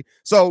surgery.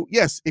 So,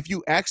 yes, if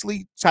you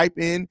actually type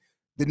in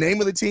the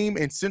name of the team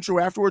and Central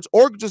afterwards,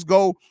 or just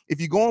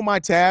if you go on my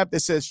tab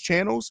that says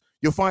channels,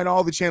 you'll find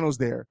all the channels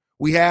there.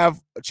 We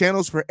have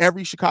channels for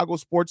every Chicago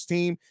sports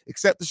team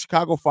except the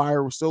Chicago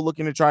Fire. We're still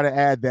looking to try to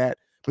add that.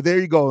 But there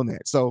you go on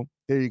that. So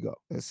there you go.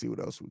 Let's see what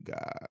else we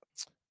got.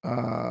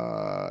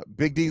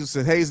 Big Diesel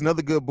said, hey, it's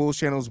another good Bulls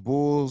channels.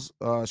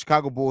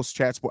 Chicago Bulls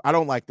chat sport. I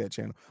don't like that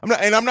channel.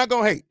 I'm not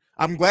gonna hate.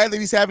 I'm glad that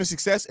he's having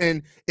success,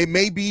 and it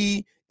may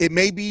be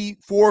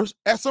for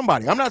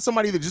somebody. I'm not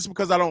somebody that just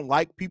because I don't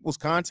like people's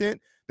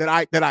content that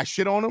I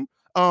shit on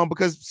them.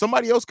 Because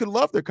somebody else could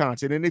love their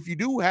content. And if you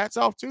do, hats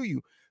off to you.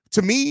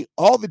 To me,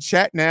 all the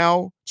Chat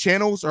Now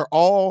channels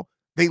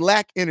they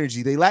lack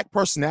energy. They lack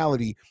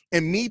personality.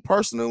 And me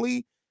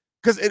personally,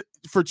 because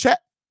for Chat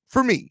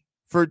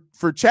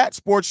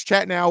Sports,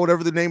 Chat Now,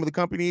 whatever the name of the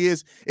company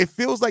is, it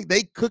feels like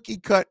they cookie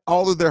cut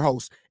all of their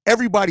hosts.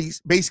 Everybody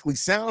basically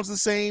sounds the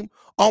same,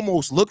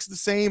 almost looks the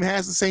same,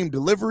 has the same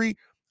delivery.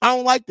 I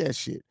don't like that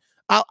shit.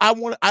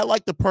 I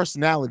like the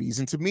personalities.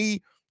 And to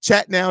me,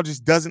 Chat Now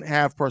just doesn't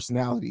have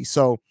personality.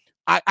 So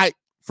I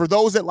for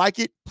those that like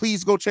it,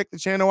 please go check the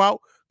channel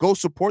out. Go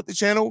support the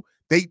channel.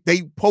 They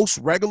post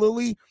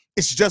regularly.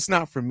 It's just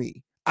not for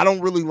me. I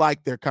don't really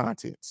like their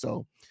content.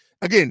 So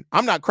again,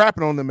 I'm not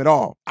crapping on them at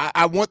all.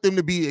 I want them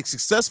to be as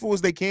successful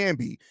as they can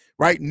be,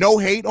 right? No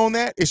hate on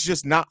that. It's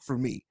just not for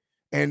me.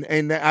 And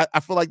I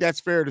feel like that's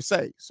fair to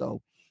say.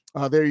 So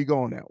there you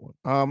go on that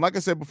one. Like I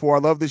said before, I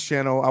love this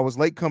channel. I was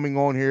late coming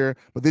on here,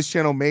 but this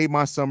channel made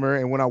my summer.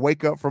 And when I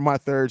wake up from my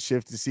third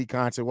shift to see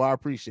content, well, I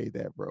appreciate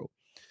that, bro.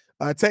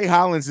 Tay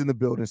Hollins in the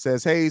building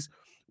says, Hayes,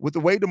 with the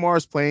way DeMar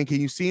is playing,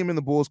 can you see him in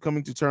the Bulls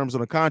coming to terms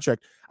on a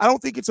contract? I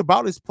don't think it's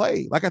about his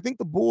play. Like, I think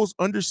the Bulls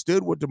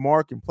understood what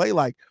DeMar can play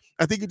like.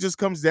 I think it just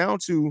comes down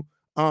to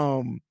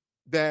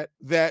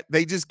that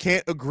they just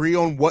can't agree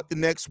on what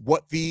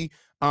the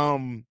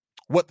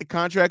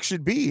contract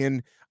should be.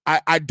 And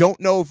I don't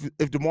know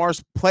if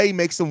DeMar's play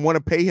makes them want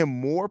to pay him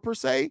more per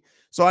se.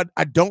 So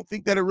I don't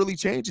think that it really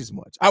changes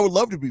much. I would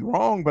love to be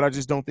wrong, but I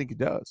just don't think it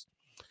does.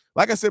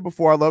 Like I said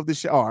before, I love this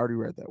show. Oh, I already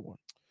read that one.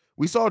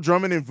 We saw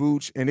Drummond and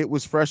Vooch, and it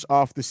was fresh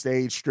off the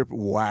stage strip.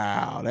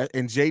 Wow.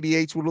 And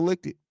JDH would have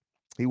licked it.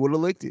 He would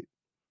have licked it.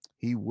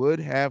 He would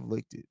have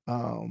licked it.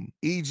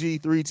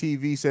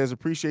 EG3TV says,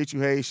 appreciate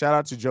you, Hayes. Shout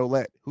out to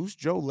Jolette. Who's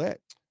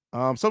Jolette?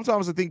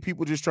 Sometimes I think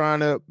people just trying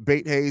to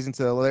bait Hayes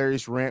into a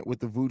hilarious rant with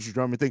the Vooch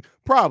Drummond thing.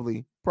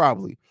 Probably.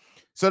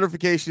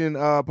 Certification,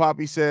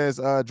 Poppy says,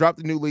 drop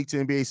the new leak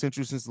to NBA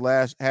Central since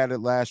had it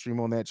last stream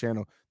on that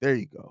channel. There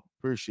you go.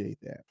 Appreciate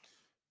that.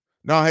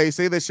 No, hey,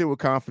 say that shit with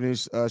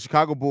confidence.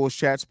 Chicago Bulls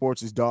Chat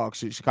Sports is dog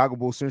shit. Chicago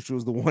Bulls Central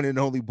is the one and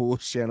only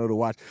Bulls channel to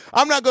watch.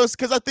 I'm not going to,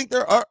 because I think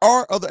there are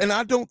other, and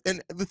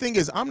the thing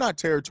is, I'm not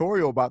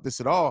territorial about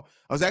this at all.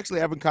 I was actually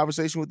having a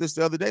conversation with this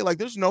the other day. Like,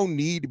 there's no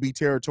need to be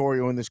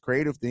territorial in this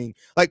creative thing.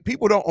 Like,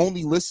 people don't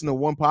only listen to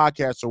one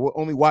podcast or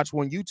only watch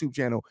one YouTube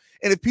channel.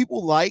 And if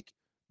people like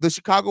the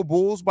Chicago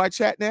Bulls by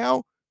Chat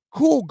Now,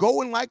 cool,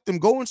 go and like them,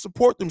 go and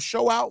support them,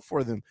 show out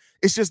for them.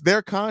 It's just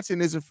their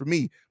content isn't for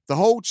me. The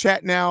whole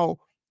Chat Now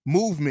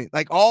movement,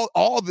 like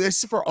all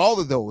this for all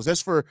of those.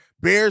 That's for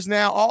Bears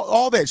Now,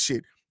 all that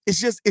shit.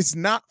 It's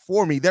not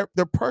for me. Their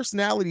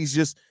personalities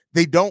just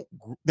they don't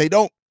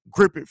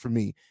grip it for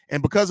me,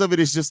 and because of it,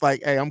 it's just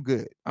like, hey, I'm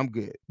good.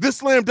 This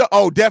slam dunk.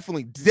 Oh,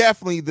 definitely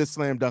the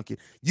slam dunking.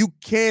 You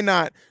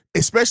cannot,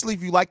 especially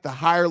if you like the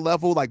higher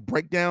level, like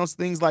breakdowns,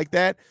 things like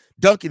that.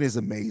 Duncan is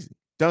amazing.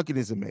 Duncan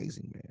is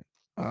amazing, man.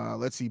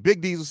 Let's see.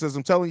 Big Diesel says,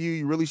 I'm telling you,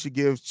 you really should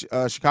give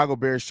Chicago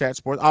Bears chat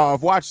sports. Oh,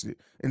 I've watched it,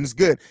 and it's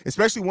good.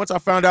 Especially once I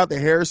found out that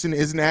Harrison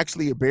isn't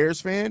actually a Bears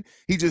fan.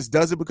 He just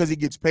does it because he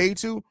gets paid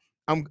to.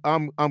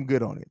 I'm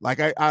good on it. Like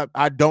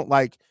I don't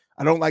like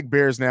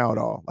Bears now at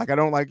all. Like I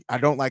don't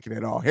like it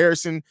at all.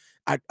 Harrison,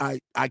 I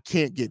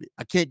can't get it.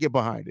 I can't get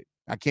behind it.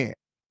 I can't.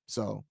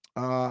 So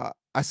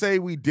I say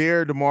we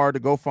dare DeMar to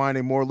go find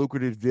a more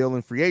lucrative deal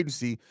in free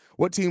agency.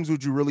 What teams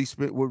would you really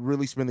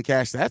spend the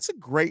cash? That's a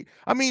great.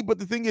 I mean, but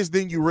the thing is,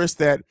 then you risk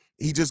that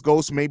he just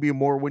goes to maybe a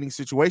more winning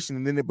situation,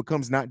 and then it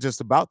becomes not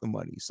just about the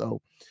money.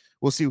 So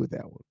we'll see with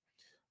that one.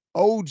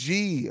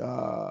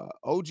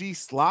 OG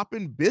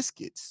slopping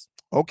biscuits.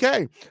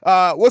 Okay.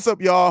 What's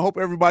up, y'all? Hope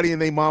everybody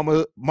and they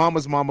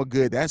mama's mama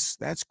good. That's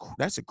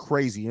a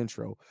crazy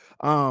intro.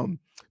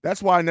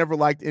 That's why I never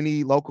liked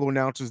any local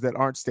announcers that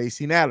aren't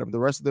Stacey and Adam. The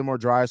rest of them are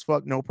dry as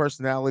fuck, no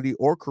personality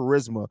or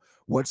charisma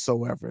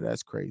whatsoever.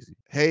 That's crazy.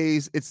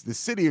 Hayes, it's the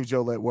city of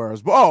Joliet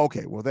Wares. Oh,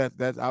 okay. Well,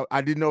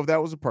 I didn't know if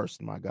that was a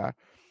person, my guy.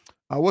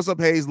 What's up,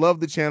 Hayes? Love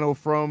the channel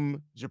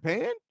from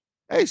Japan.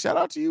 Hey, shout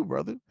out to you,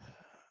 brother.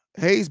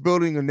 Hayes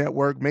building a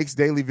network, makes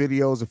daily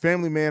videos, a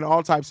family man,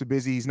 all types of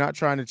busy. He's not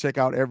trying to check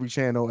out every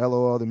channel.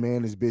 LOL, the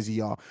man is busy,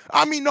 y'all.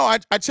 I mean, no, I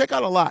check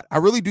out a lot. I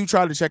really do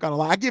try to check out a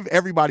lot. I give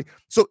everybody.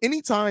 So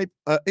anytime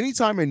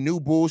a new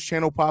Bulls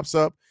channel pops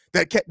up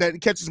that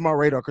catches my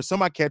radar, because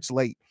some I catch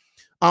late.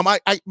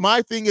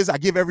 My thing is I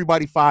give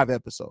everybody 5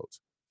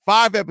 episodes.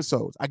 5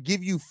 episodes. I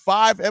give you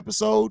 5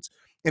 episodes.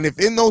 And if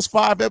in those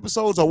 5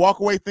 episodes I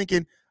walk away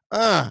thinking,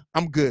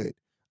 I'm good.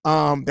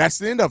 That's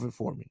the end of it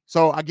for me.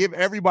 So I give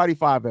everybody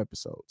 5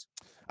 episodes.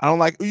 I don't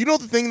like, the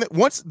thing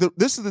that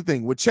this is the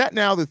thing with chat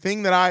now, the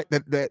thing that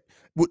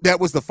that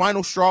was the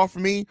final straw for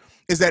me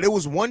is that it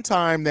was one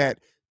time that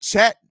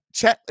chat,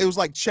 it was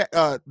like chat,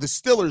 the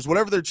Stillers,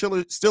 whatever their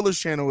Stillers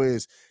channel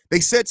is,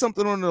 they said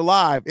something on their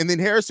live, and then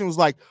Harrison was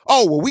like,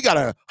 oh, well, we got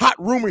a hot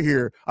rumor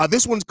here.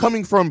 This one's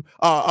coming from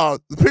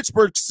the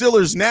Pittsburgh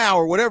Steelers now,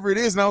 or whatever it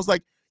is. And I was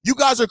like, you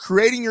guys are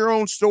creating your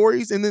own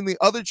stories, and then the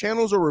other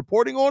channels are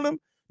reporting on them?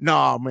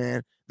 Nah,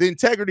 man. The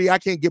integrity, I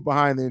can't get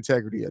behind the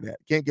integrity of that.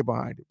 Can't get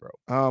behind it,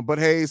 bro. But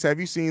Hayes, have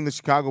you seen the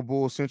Chicago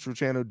Bulls Central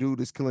Channel dude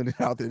that's killing it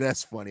out there?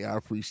 That's funny. I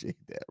appreciate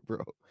that,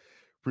 bro.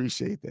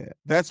 Appreciate that.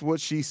 That's what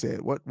she said.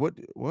 What?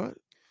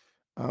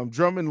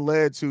 Drummond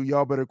led to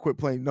y'all better quit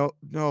playing. No,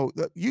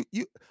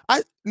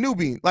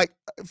 newbie. Like,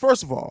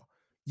 first of all,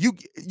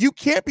 you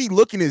can't be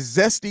looking as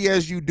zesty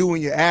as you do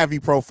in your Avi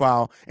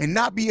profile and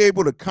not be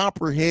able to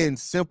comprehend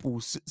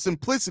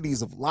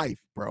simplicities of life,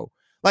 bro.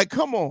 Like,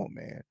 come on,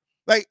 man.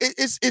 Like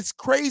it's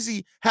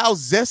crazy how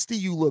zesty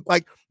you look.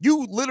 Like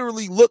you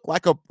literally look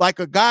like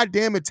a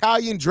goddamn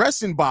Italian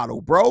dressing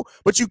bottle, bro.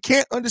 But you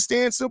can't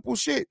understand simple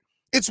shit.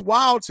 It's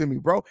wild to me,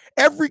 bro.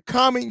 Every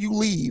comment you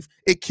leave,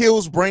 it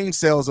kills brain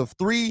cells of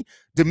 3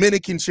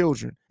 Dominican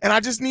children. And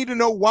I just need to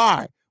know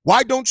why.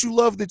 Why don't you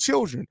love the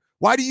children?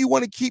 Why do you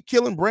want to keep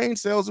killing brain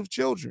cells of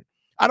children?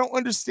 I don't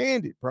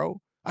understand it, bro.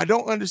 I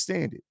don't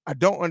understand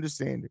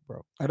it,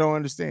 bro. I don't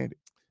understand it.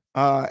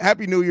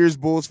 Happy New Year's,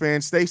 Bulls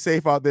fans. Stay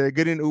safe out there.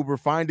 Get in Uber,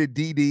 find a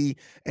DD,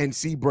 and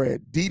see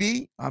bread.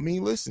 DD, I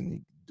mean,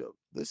 listen,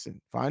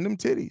 find them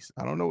titties.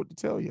 I don't know what to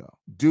tell y'all.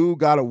 Dude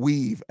got a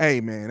weave.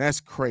 Hey, man,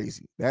 that's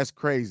crazy. That's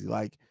crazy.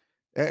 Like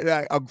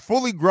a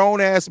fully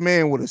grown ass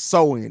man with a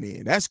sew-in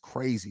in. That's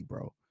crazy,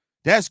 bro.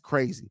 That's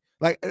crazy.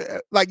 Like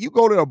you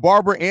go to a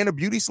barber and a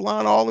beauty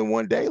salon all in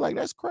one day. Like,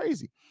 that's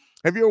crazy.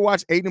 Have you ever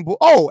watched Aiden Bull?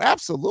 Oh,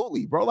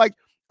 absolutely, bro. Like,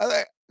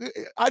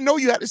 I know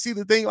you had to see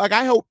the thing. Like,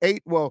 I hope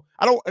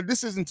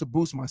this isn't to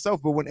boost myself,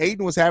 but when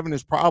Aiden was having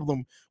this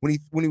problem, when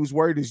he was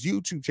worried his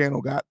YouTube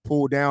channel got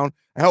pulled down,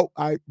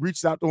 I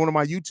reached out to one of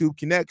my YouTube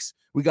connects.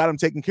 We got him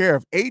taken care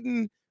of.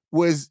 Aiden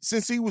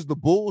since he was the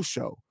Bulls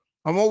show,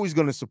 I'm always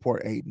going to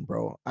support Aiden,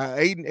 bro.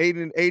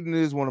 Aiden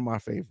is one of my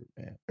favorite,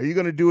 man. Are you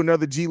going to do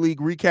another G League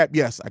recap?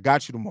 Yes, I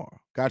got you tomorrow.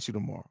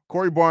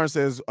 Corey Barnes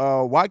says,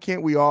 why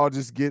can't we all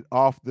just get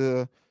off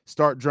the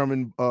start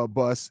Drummond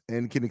bus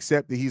and can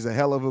accept that he's a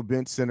hell of a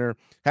bench center?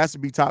 Has to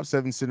be top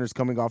 7 centers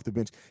coming off the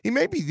bench. He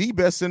may be the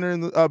best center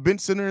in the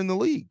bench center in the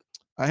league.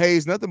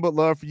 Hayes, nothing but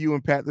love for you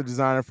and Pat the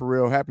designer, for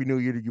real. Happy New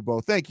Year to you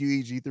both. Thank you,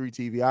 EG3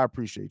 TV. I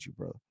appreciate you,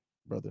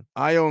 brother.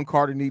 Io and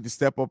Carter need to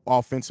step up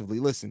offensively.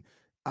 Listen,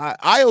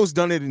 Io's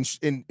done it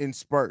in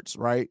spurts,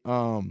 right?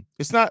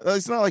 It's not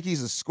like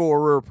he's a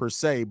scorer per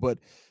se, but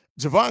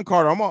Javon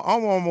Carter, I'm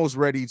almost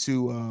ready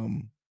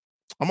to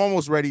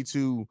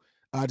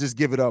just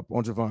give it up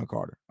on Javon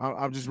Carter.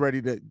 I'm just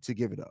ready to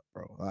give it up,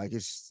 bro. Like,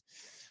 it's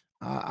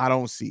I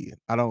don't see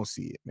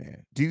it,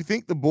 man. Do you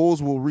think the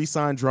Bulls will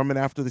re-sign Drummond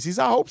after the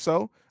season? I hope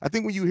so. I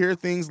think when you hear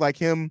things like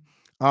him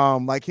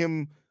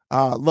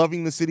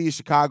loving the city of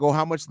Chicago,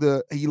 how much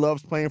he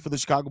loves playing for the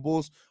Chicago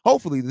Bulls.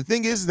 Hopefully, the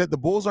thing is that the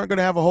Bulls aren't going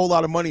to have a whole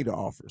lot of money to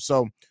offer.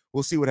 So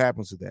we'll see what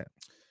happens with that.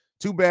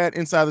 Too bad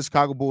inside the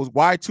Chicago Bulls.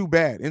 Why too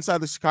bad? Inside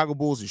the Chicago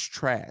Bulls is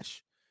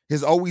trash.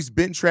 has always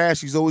been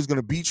trash. He's always going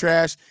to be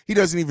trash. He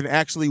doesn't even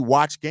actually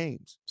watch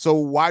games. So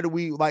why do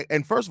we like?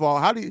 And first of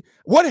all,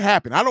 what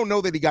happened? I don't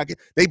know that he got.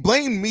 They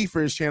blamed me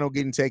for his channel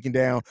getting taken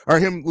down or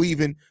him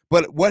leaving.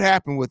 But what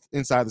happened with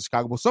Inside the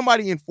Chicago Bulls?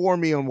 Somebody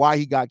informed me on why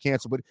he got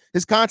canceled. But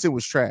his content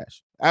was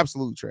trash.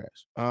 Absolute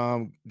trash.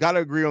 Gotta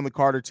agree on the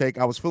Carter take.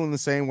 I was feeling the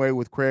same way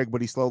with Craig,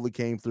 but he slowly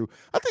came through.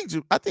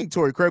 I think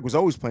Torrey Craig was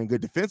always playing good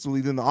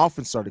defensively. Then the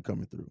offense started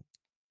coming through.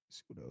 Let's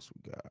see what else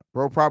we got,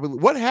 bro. Probably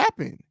what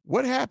happened?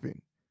 What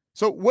happened?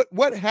 So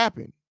what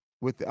happened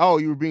with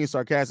you were being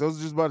sarcastic. I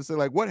was just about to say,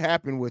 like, what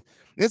happened with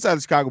Inside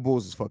the Chicago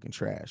Bulls is fucking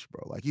trash,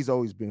 bro. Like, he's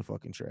always been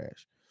fucking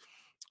trash.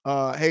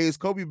 Hey, has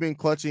Kobe been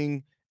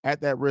clutching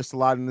at that wrist a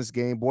lot in this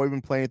game? Boy,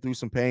 been playing through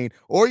some pain,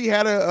 or you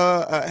had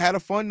a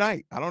fun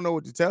night. I don't know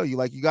what to tell you.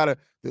 Like, you gotta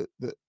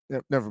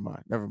never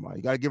mind.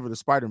 You gotta give her the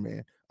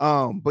Spider-Man.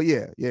 But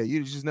yeah,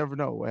 you just never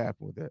know what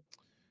happened with that.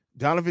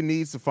 Donovan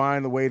needs to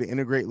find the way to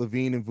integrate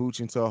LaVine and Vooch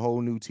into a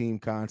whole new team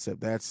concept.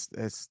 That's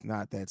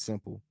not that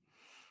simple.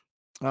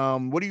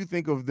 What do you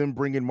think of them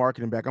bringing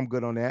marketing back? I'm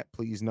good on that.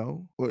 Please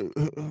no.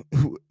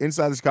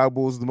 Inside the Chicago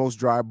Bulls, the most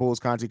dry Bulls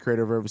content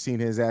creator I've ever seen.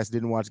 His ass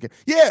didn't watch the game.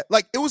 Yeah,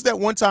 like it was that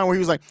one time where he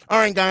was like, "All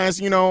right, guys,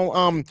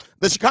 the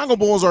Chicago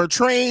Bulls are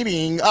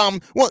trading.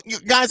 Well,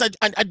 guys,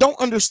 I don't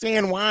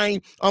understand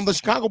why the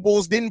Chicago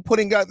Bulls didn't put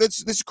in guys.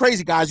 This is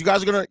crazy, guys. You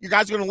guys are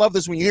gonna love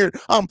this when you hear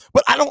it.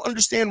 But I don't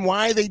understand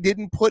why they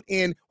didn't put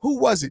in. Who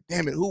was it?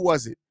 Damn it, who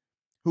was it?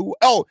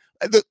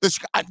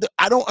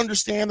 I don't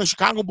understand. The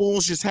Chicago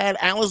Bulls just had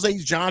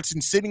Alize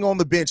Johnson sitting on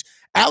the bench.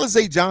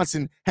 Alize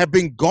Johnson had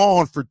been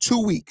gone for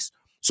 2 weeks.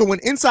 So when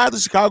Inside the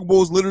Chicago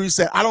Bulls literally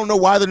said, I don't know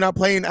why they're not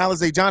playing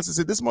Alize Johnson,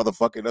 said, this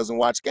motherfucker doesn't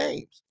watch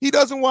games. He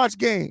doesn't watch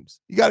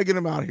games. You got to get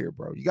him out of here,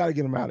 bro. You got to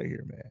get him out of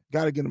here, man.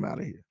 Got to get him out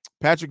of here.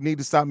 Patrick need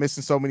to stop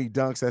missing so many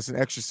dunks. That's an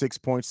extra 6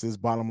 points to his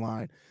bottom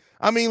line.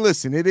 I mean,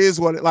 listen, it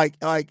is what it like.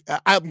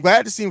 I'm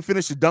glad to see him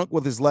finish a dunk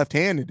with his left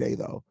hand today,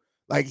 though.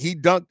 Like he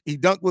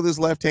dunked with his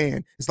left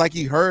hand. It's like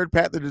he heard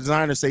Pat the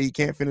designer say he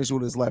can't finish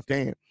with his left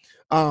hand.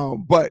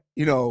 But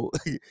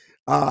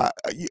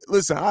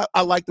listen,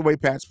 I like the way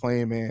Pat's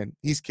playing, man.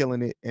 He's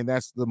killing it, and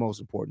that's the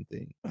most important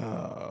thing.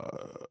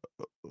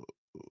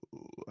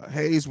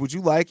 Hayes, would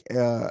you like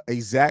a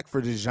Zach for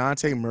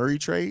DeJounte Murray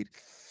trade?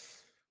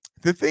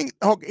 The thing,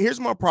 here's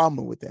my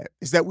problem with that,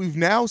 is that we've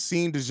now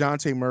seen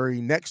DeJounte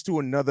Murray next to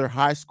another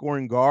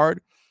high-scoring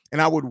guard,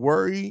 and I would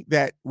worry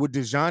that would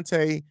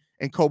DeJounte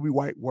and Kobe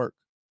White work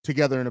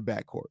together in a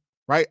backcourt,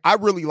 right? I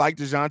really like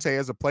DeJounte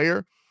as a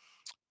player.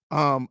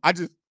 I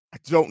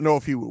don't know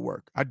if he would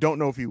work. I don't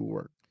know if he would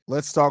work.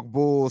 Let's Talk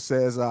Bulls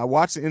says, I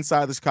watched the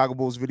Inside the Chicago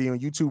Bulls video on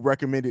YouTube,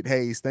 recommended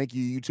Hayes. Thank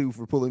you, YouTube,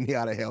 for pulling me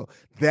out of hell.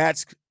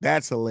 That's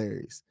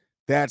hilarious.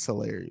 That's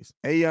hilarious.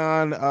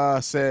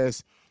 Aeon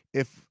says,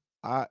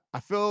 I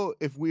feel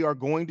if we are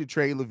going to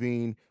trade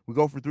LaVine, we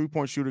go for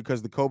three-point shooter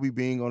because the Kobe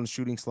being on the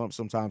shooting slump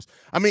sometimes.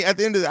 I mean, at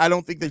the end of it, I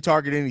don't think they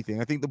target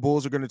anything. I think the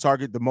Bulls are going to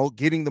target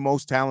getting the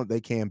most talent they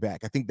can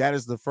back. I think that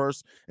is the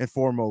first and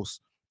foremost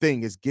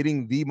thing, is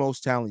getting the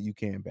most talent you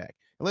can back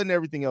and letting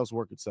everything else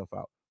work itself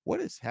out. What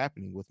is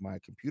happening with my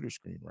computer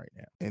screen right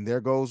now? And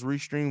there goes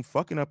Restream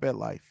fucking up at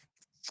life.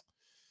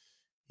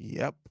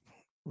 Yep.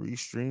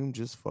 Restream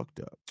just fucked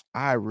up.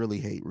 I really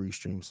hate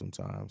Restream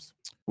sometimes.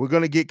 We're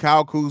going to get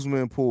Kyle Kuzma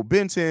and pull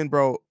Ben 10,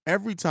 bro.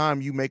 Every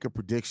time you make a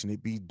prediction,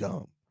 it be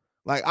dumb.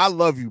 Like, I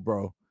love you,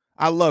 bro.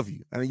 I love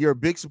you. And you're a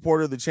big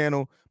supporter of the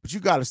channel, but you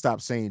got to stop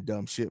saying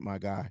dumb shit, my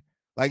guy.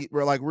 Like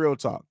real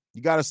talk.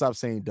 You got to stop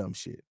saying dumb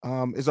shit.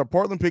 Is our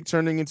Portland pick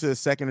turning into a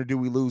second, or do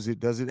we lose it?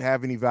 Does it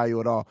have any value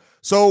at all?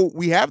 So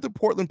we have the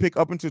Portland pick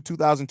up until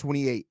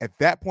 2028. At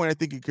that point, I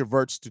think it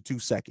converts to 2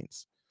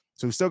 seconds.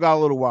 So we still got a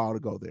little while to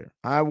go there.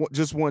 I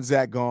just want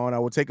Zach gone. I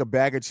will take a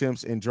bag of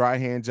chimps and dry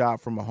hand job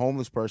from a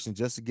homeless person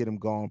just to get him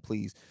gone,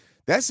 please.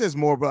 That says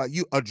more about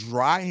you. A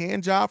dry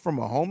hand job from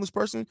a homeless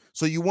person?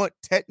 So you want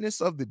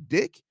tetanus of the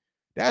dick?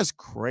 That's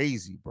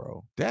crazy,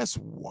 bro. That's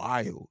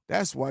wild.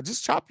 That's why.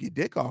 Just chop your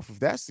dick off if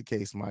that's the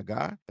case, my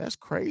guy. That's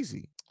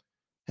crazy.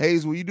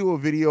 Hayes, will you do a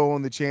video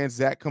on the chance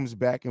Zach comes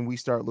back and we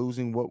start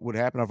losing? What would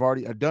happen? I've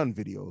done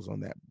videos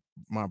on that,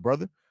 my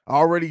brother. I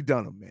already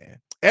done them, man.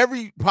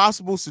 Every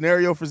possible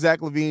scenario for Zach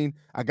LaVine,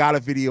 I got a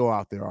video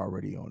out there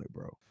already on it,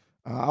 bro.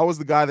 I was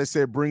the guy that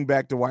said bring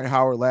back Dwight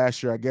Howard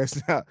last year. I guess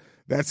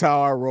that's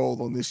how I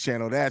roll on this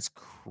channel. That's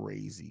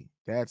crazy.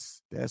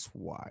 That's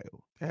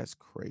wild. That's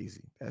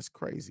crazy. That's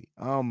crazy.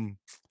 All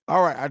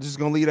right, I'm just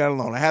gonna leave that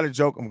alone. I had a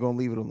joke. I'm gonna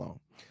leave it alone.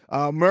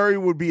 Murray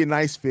would be a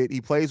nice fit.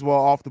 He plays well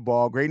off the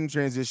ball, great in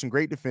transition,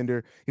 great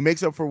defender. He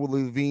makes up for what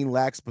LaVine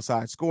lacks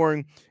besides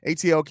scoring.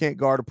 ATL can't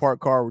guard a park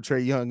car with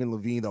Trae Young and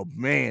LaVine, though.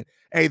 Man,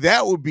 hey,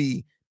 that would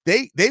be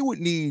they would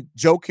need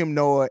Joakim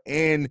Noah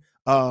and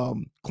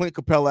Clint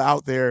Capella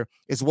out there,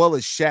 as well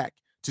as Shaq,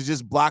 to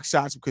just block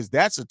shots, because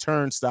that's a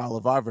turnstile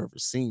if I've ever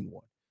seen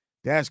one.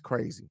 That's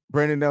crazy.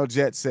 Brandon L.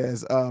 Jet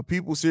says,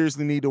 people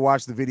seriously need to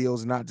watch the videos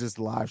and not just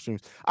the live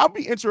streams. I'll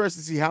be interested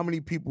to see how many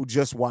people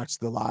just watch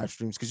the live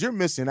streams, because you're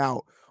missing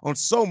out on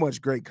so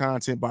much great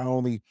content by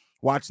only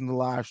watching the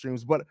live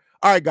streams. But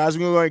All right, guys,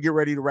 we're going to get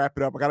ready to wrap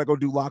it up. I got to go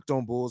do Locked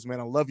On Bulls, man.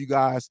 I love you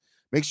guys.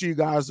 Make sure you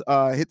guys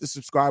hit the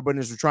subscribe button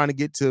as we're trying to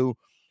get to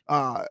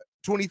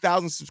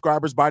 20,000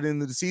 subscribers by the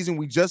end of the season.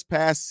 We just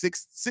passed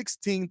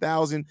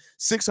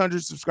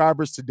 16,600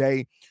 subscribers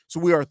today. So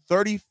we are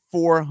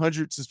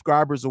 3,400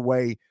 subscribers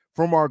away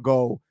from our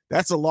goal.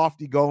 That's a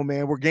lofty goal,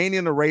 man. We're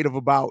gaining a rate of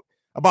about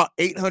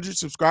 800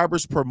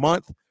 subscribers per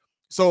month.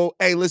 So,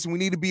 hey, listen, we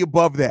need to be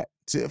above that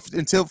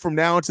until from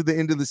now until the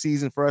end of the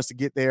season for us to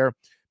get there.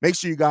 Make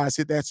sure you guys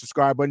hit that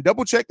subscribe button.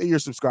 Double check that you're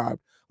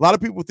subscribed. A lot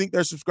of people think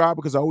they're subscribed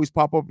because I always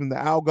pop up in the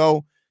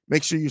algo.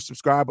 Make sure you're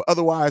subscribed. But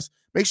otherwise,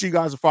 make sure you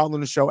guys are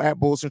following the show at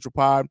Bull Central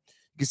Pod.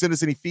 You can send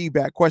us any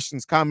feedback,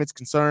 questions, comments,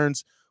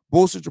 concerns,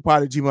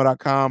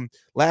 bullcentralpod@gmail.com.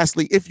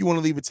 Lastly, if you want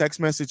to leave a text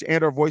message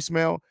and or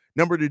voicemail,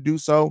 number to do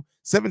so,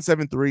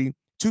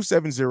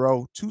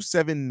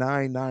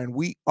 773-270-2799.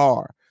 We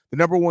are the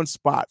number one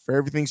spot for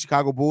everything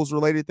Chicago Bulls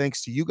related,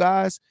 thanks to you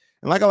guys.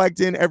 And like I like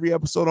to end every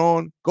episode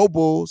on, go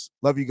Bulls.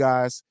 Love you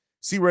guys.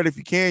 See red if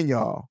you can,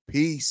 y'all.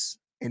 Peace.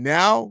 And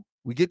now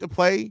we get to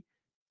play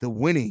the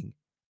winning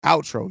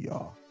outro,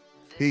 y'all.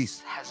 Peace.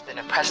 This has been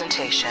a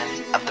presentation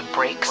of the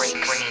Breaks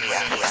Media.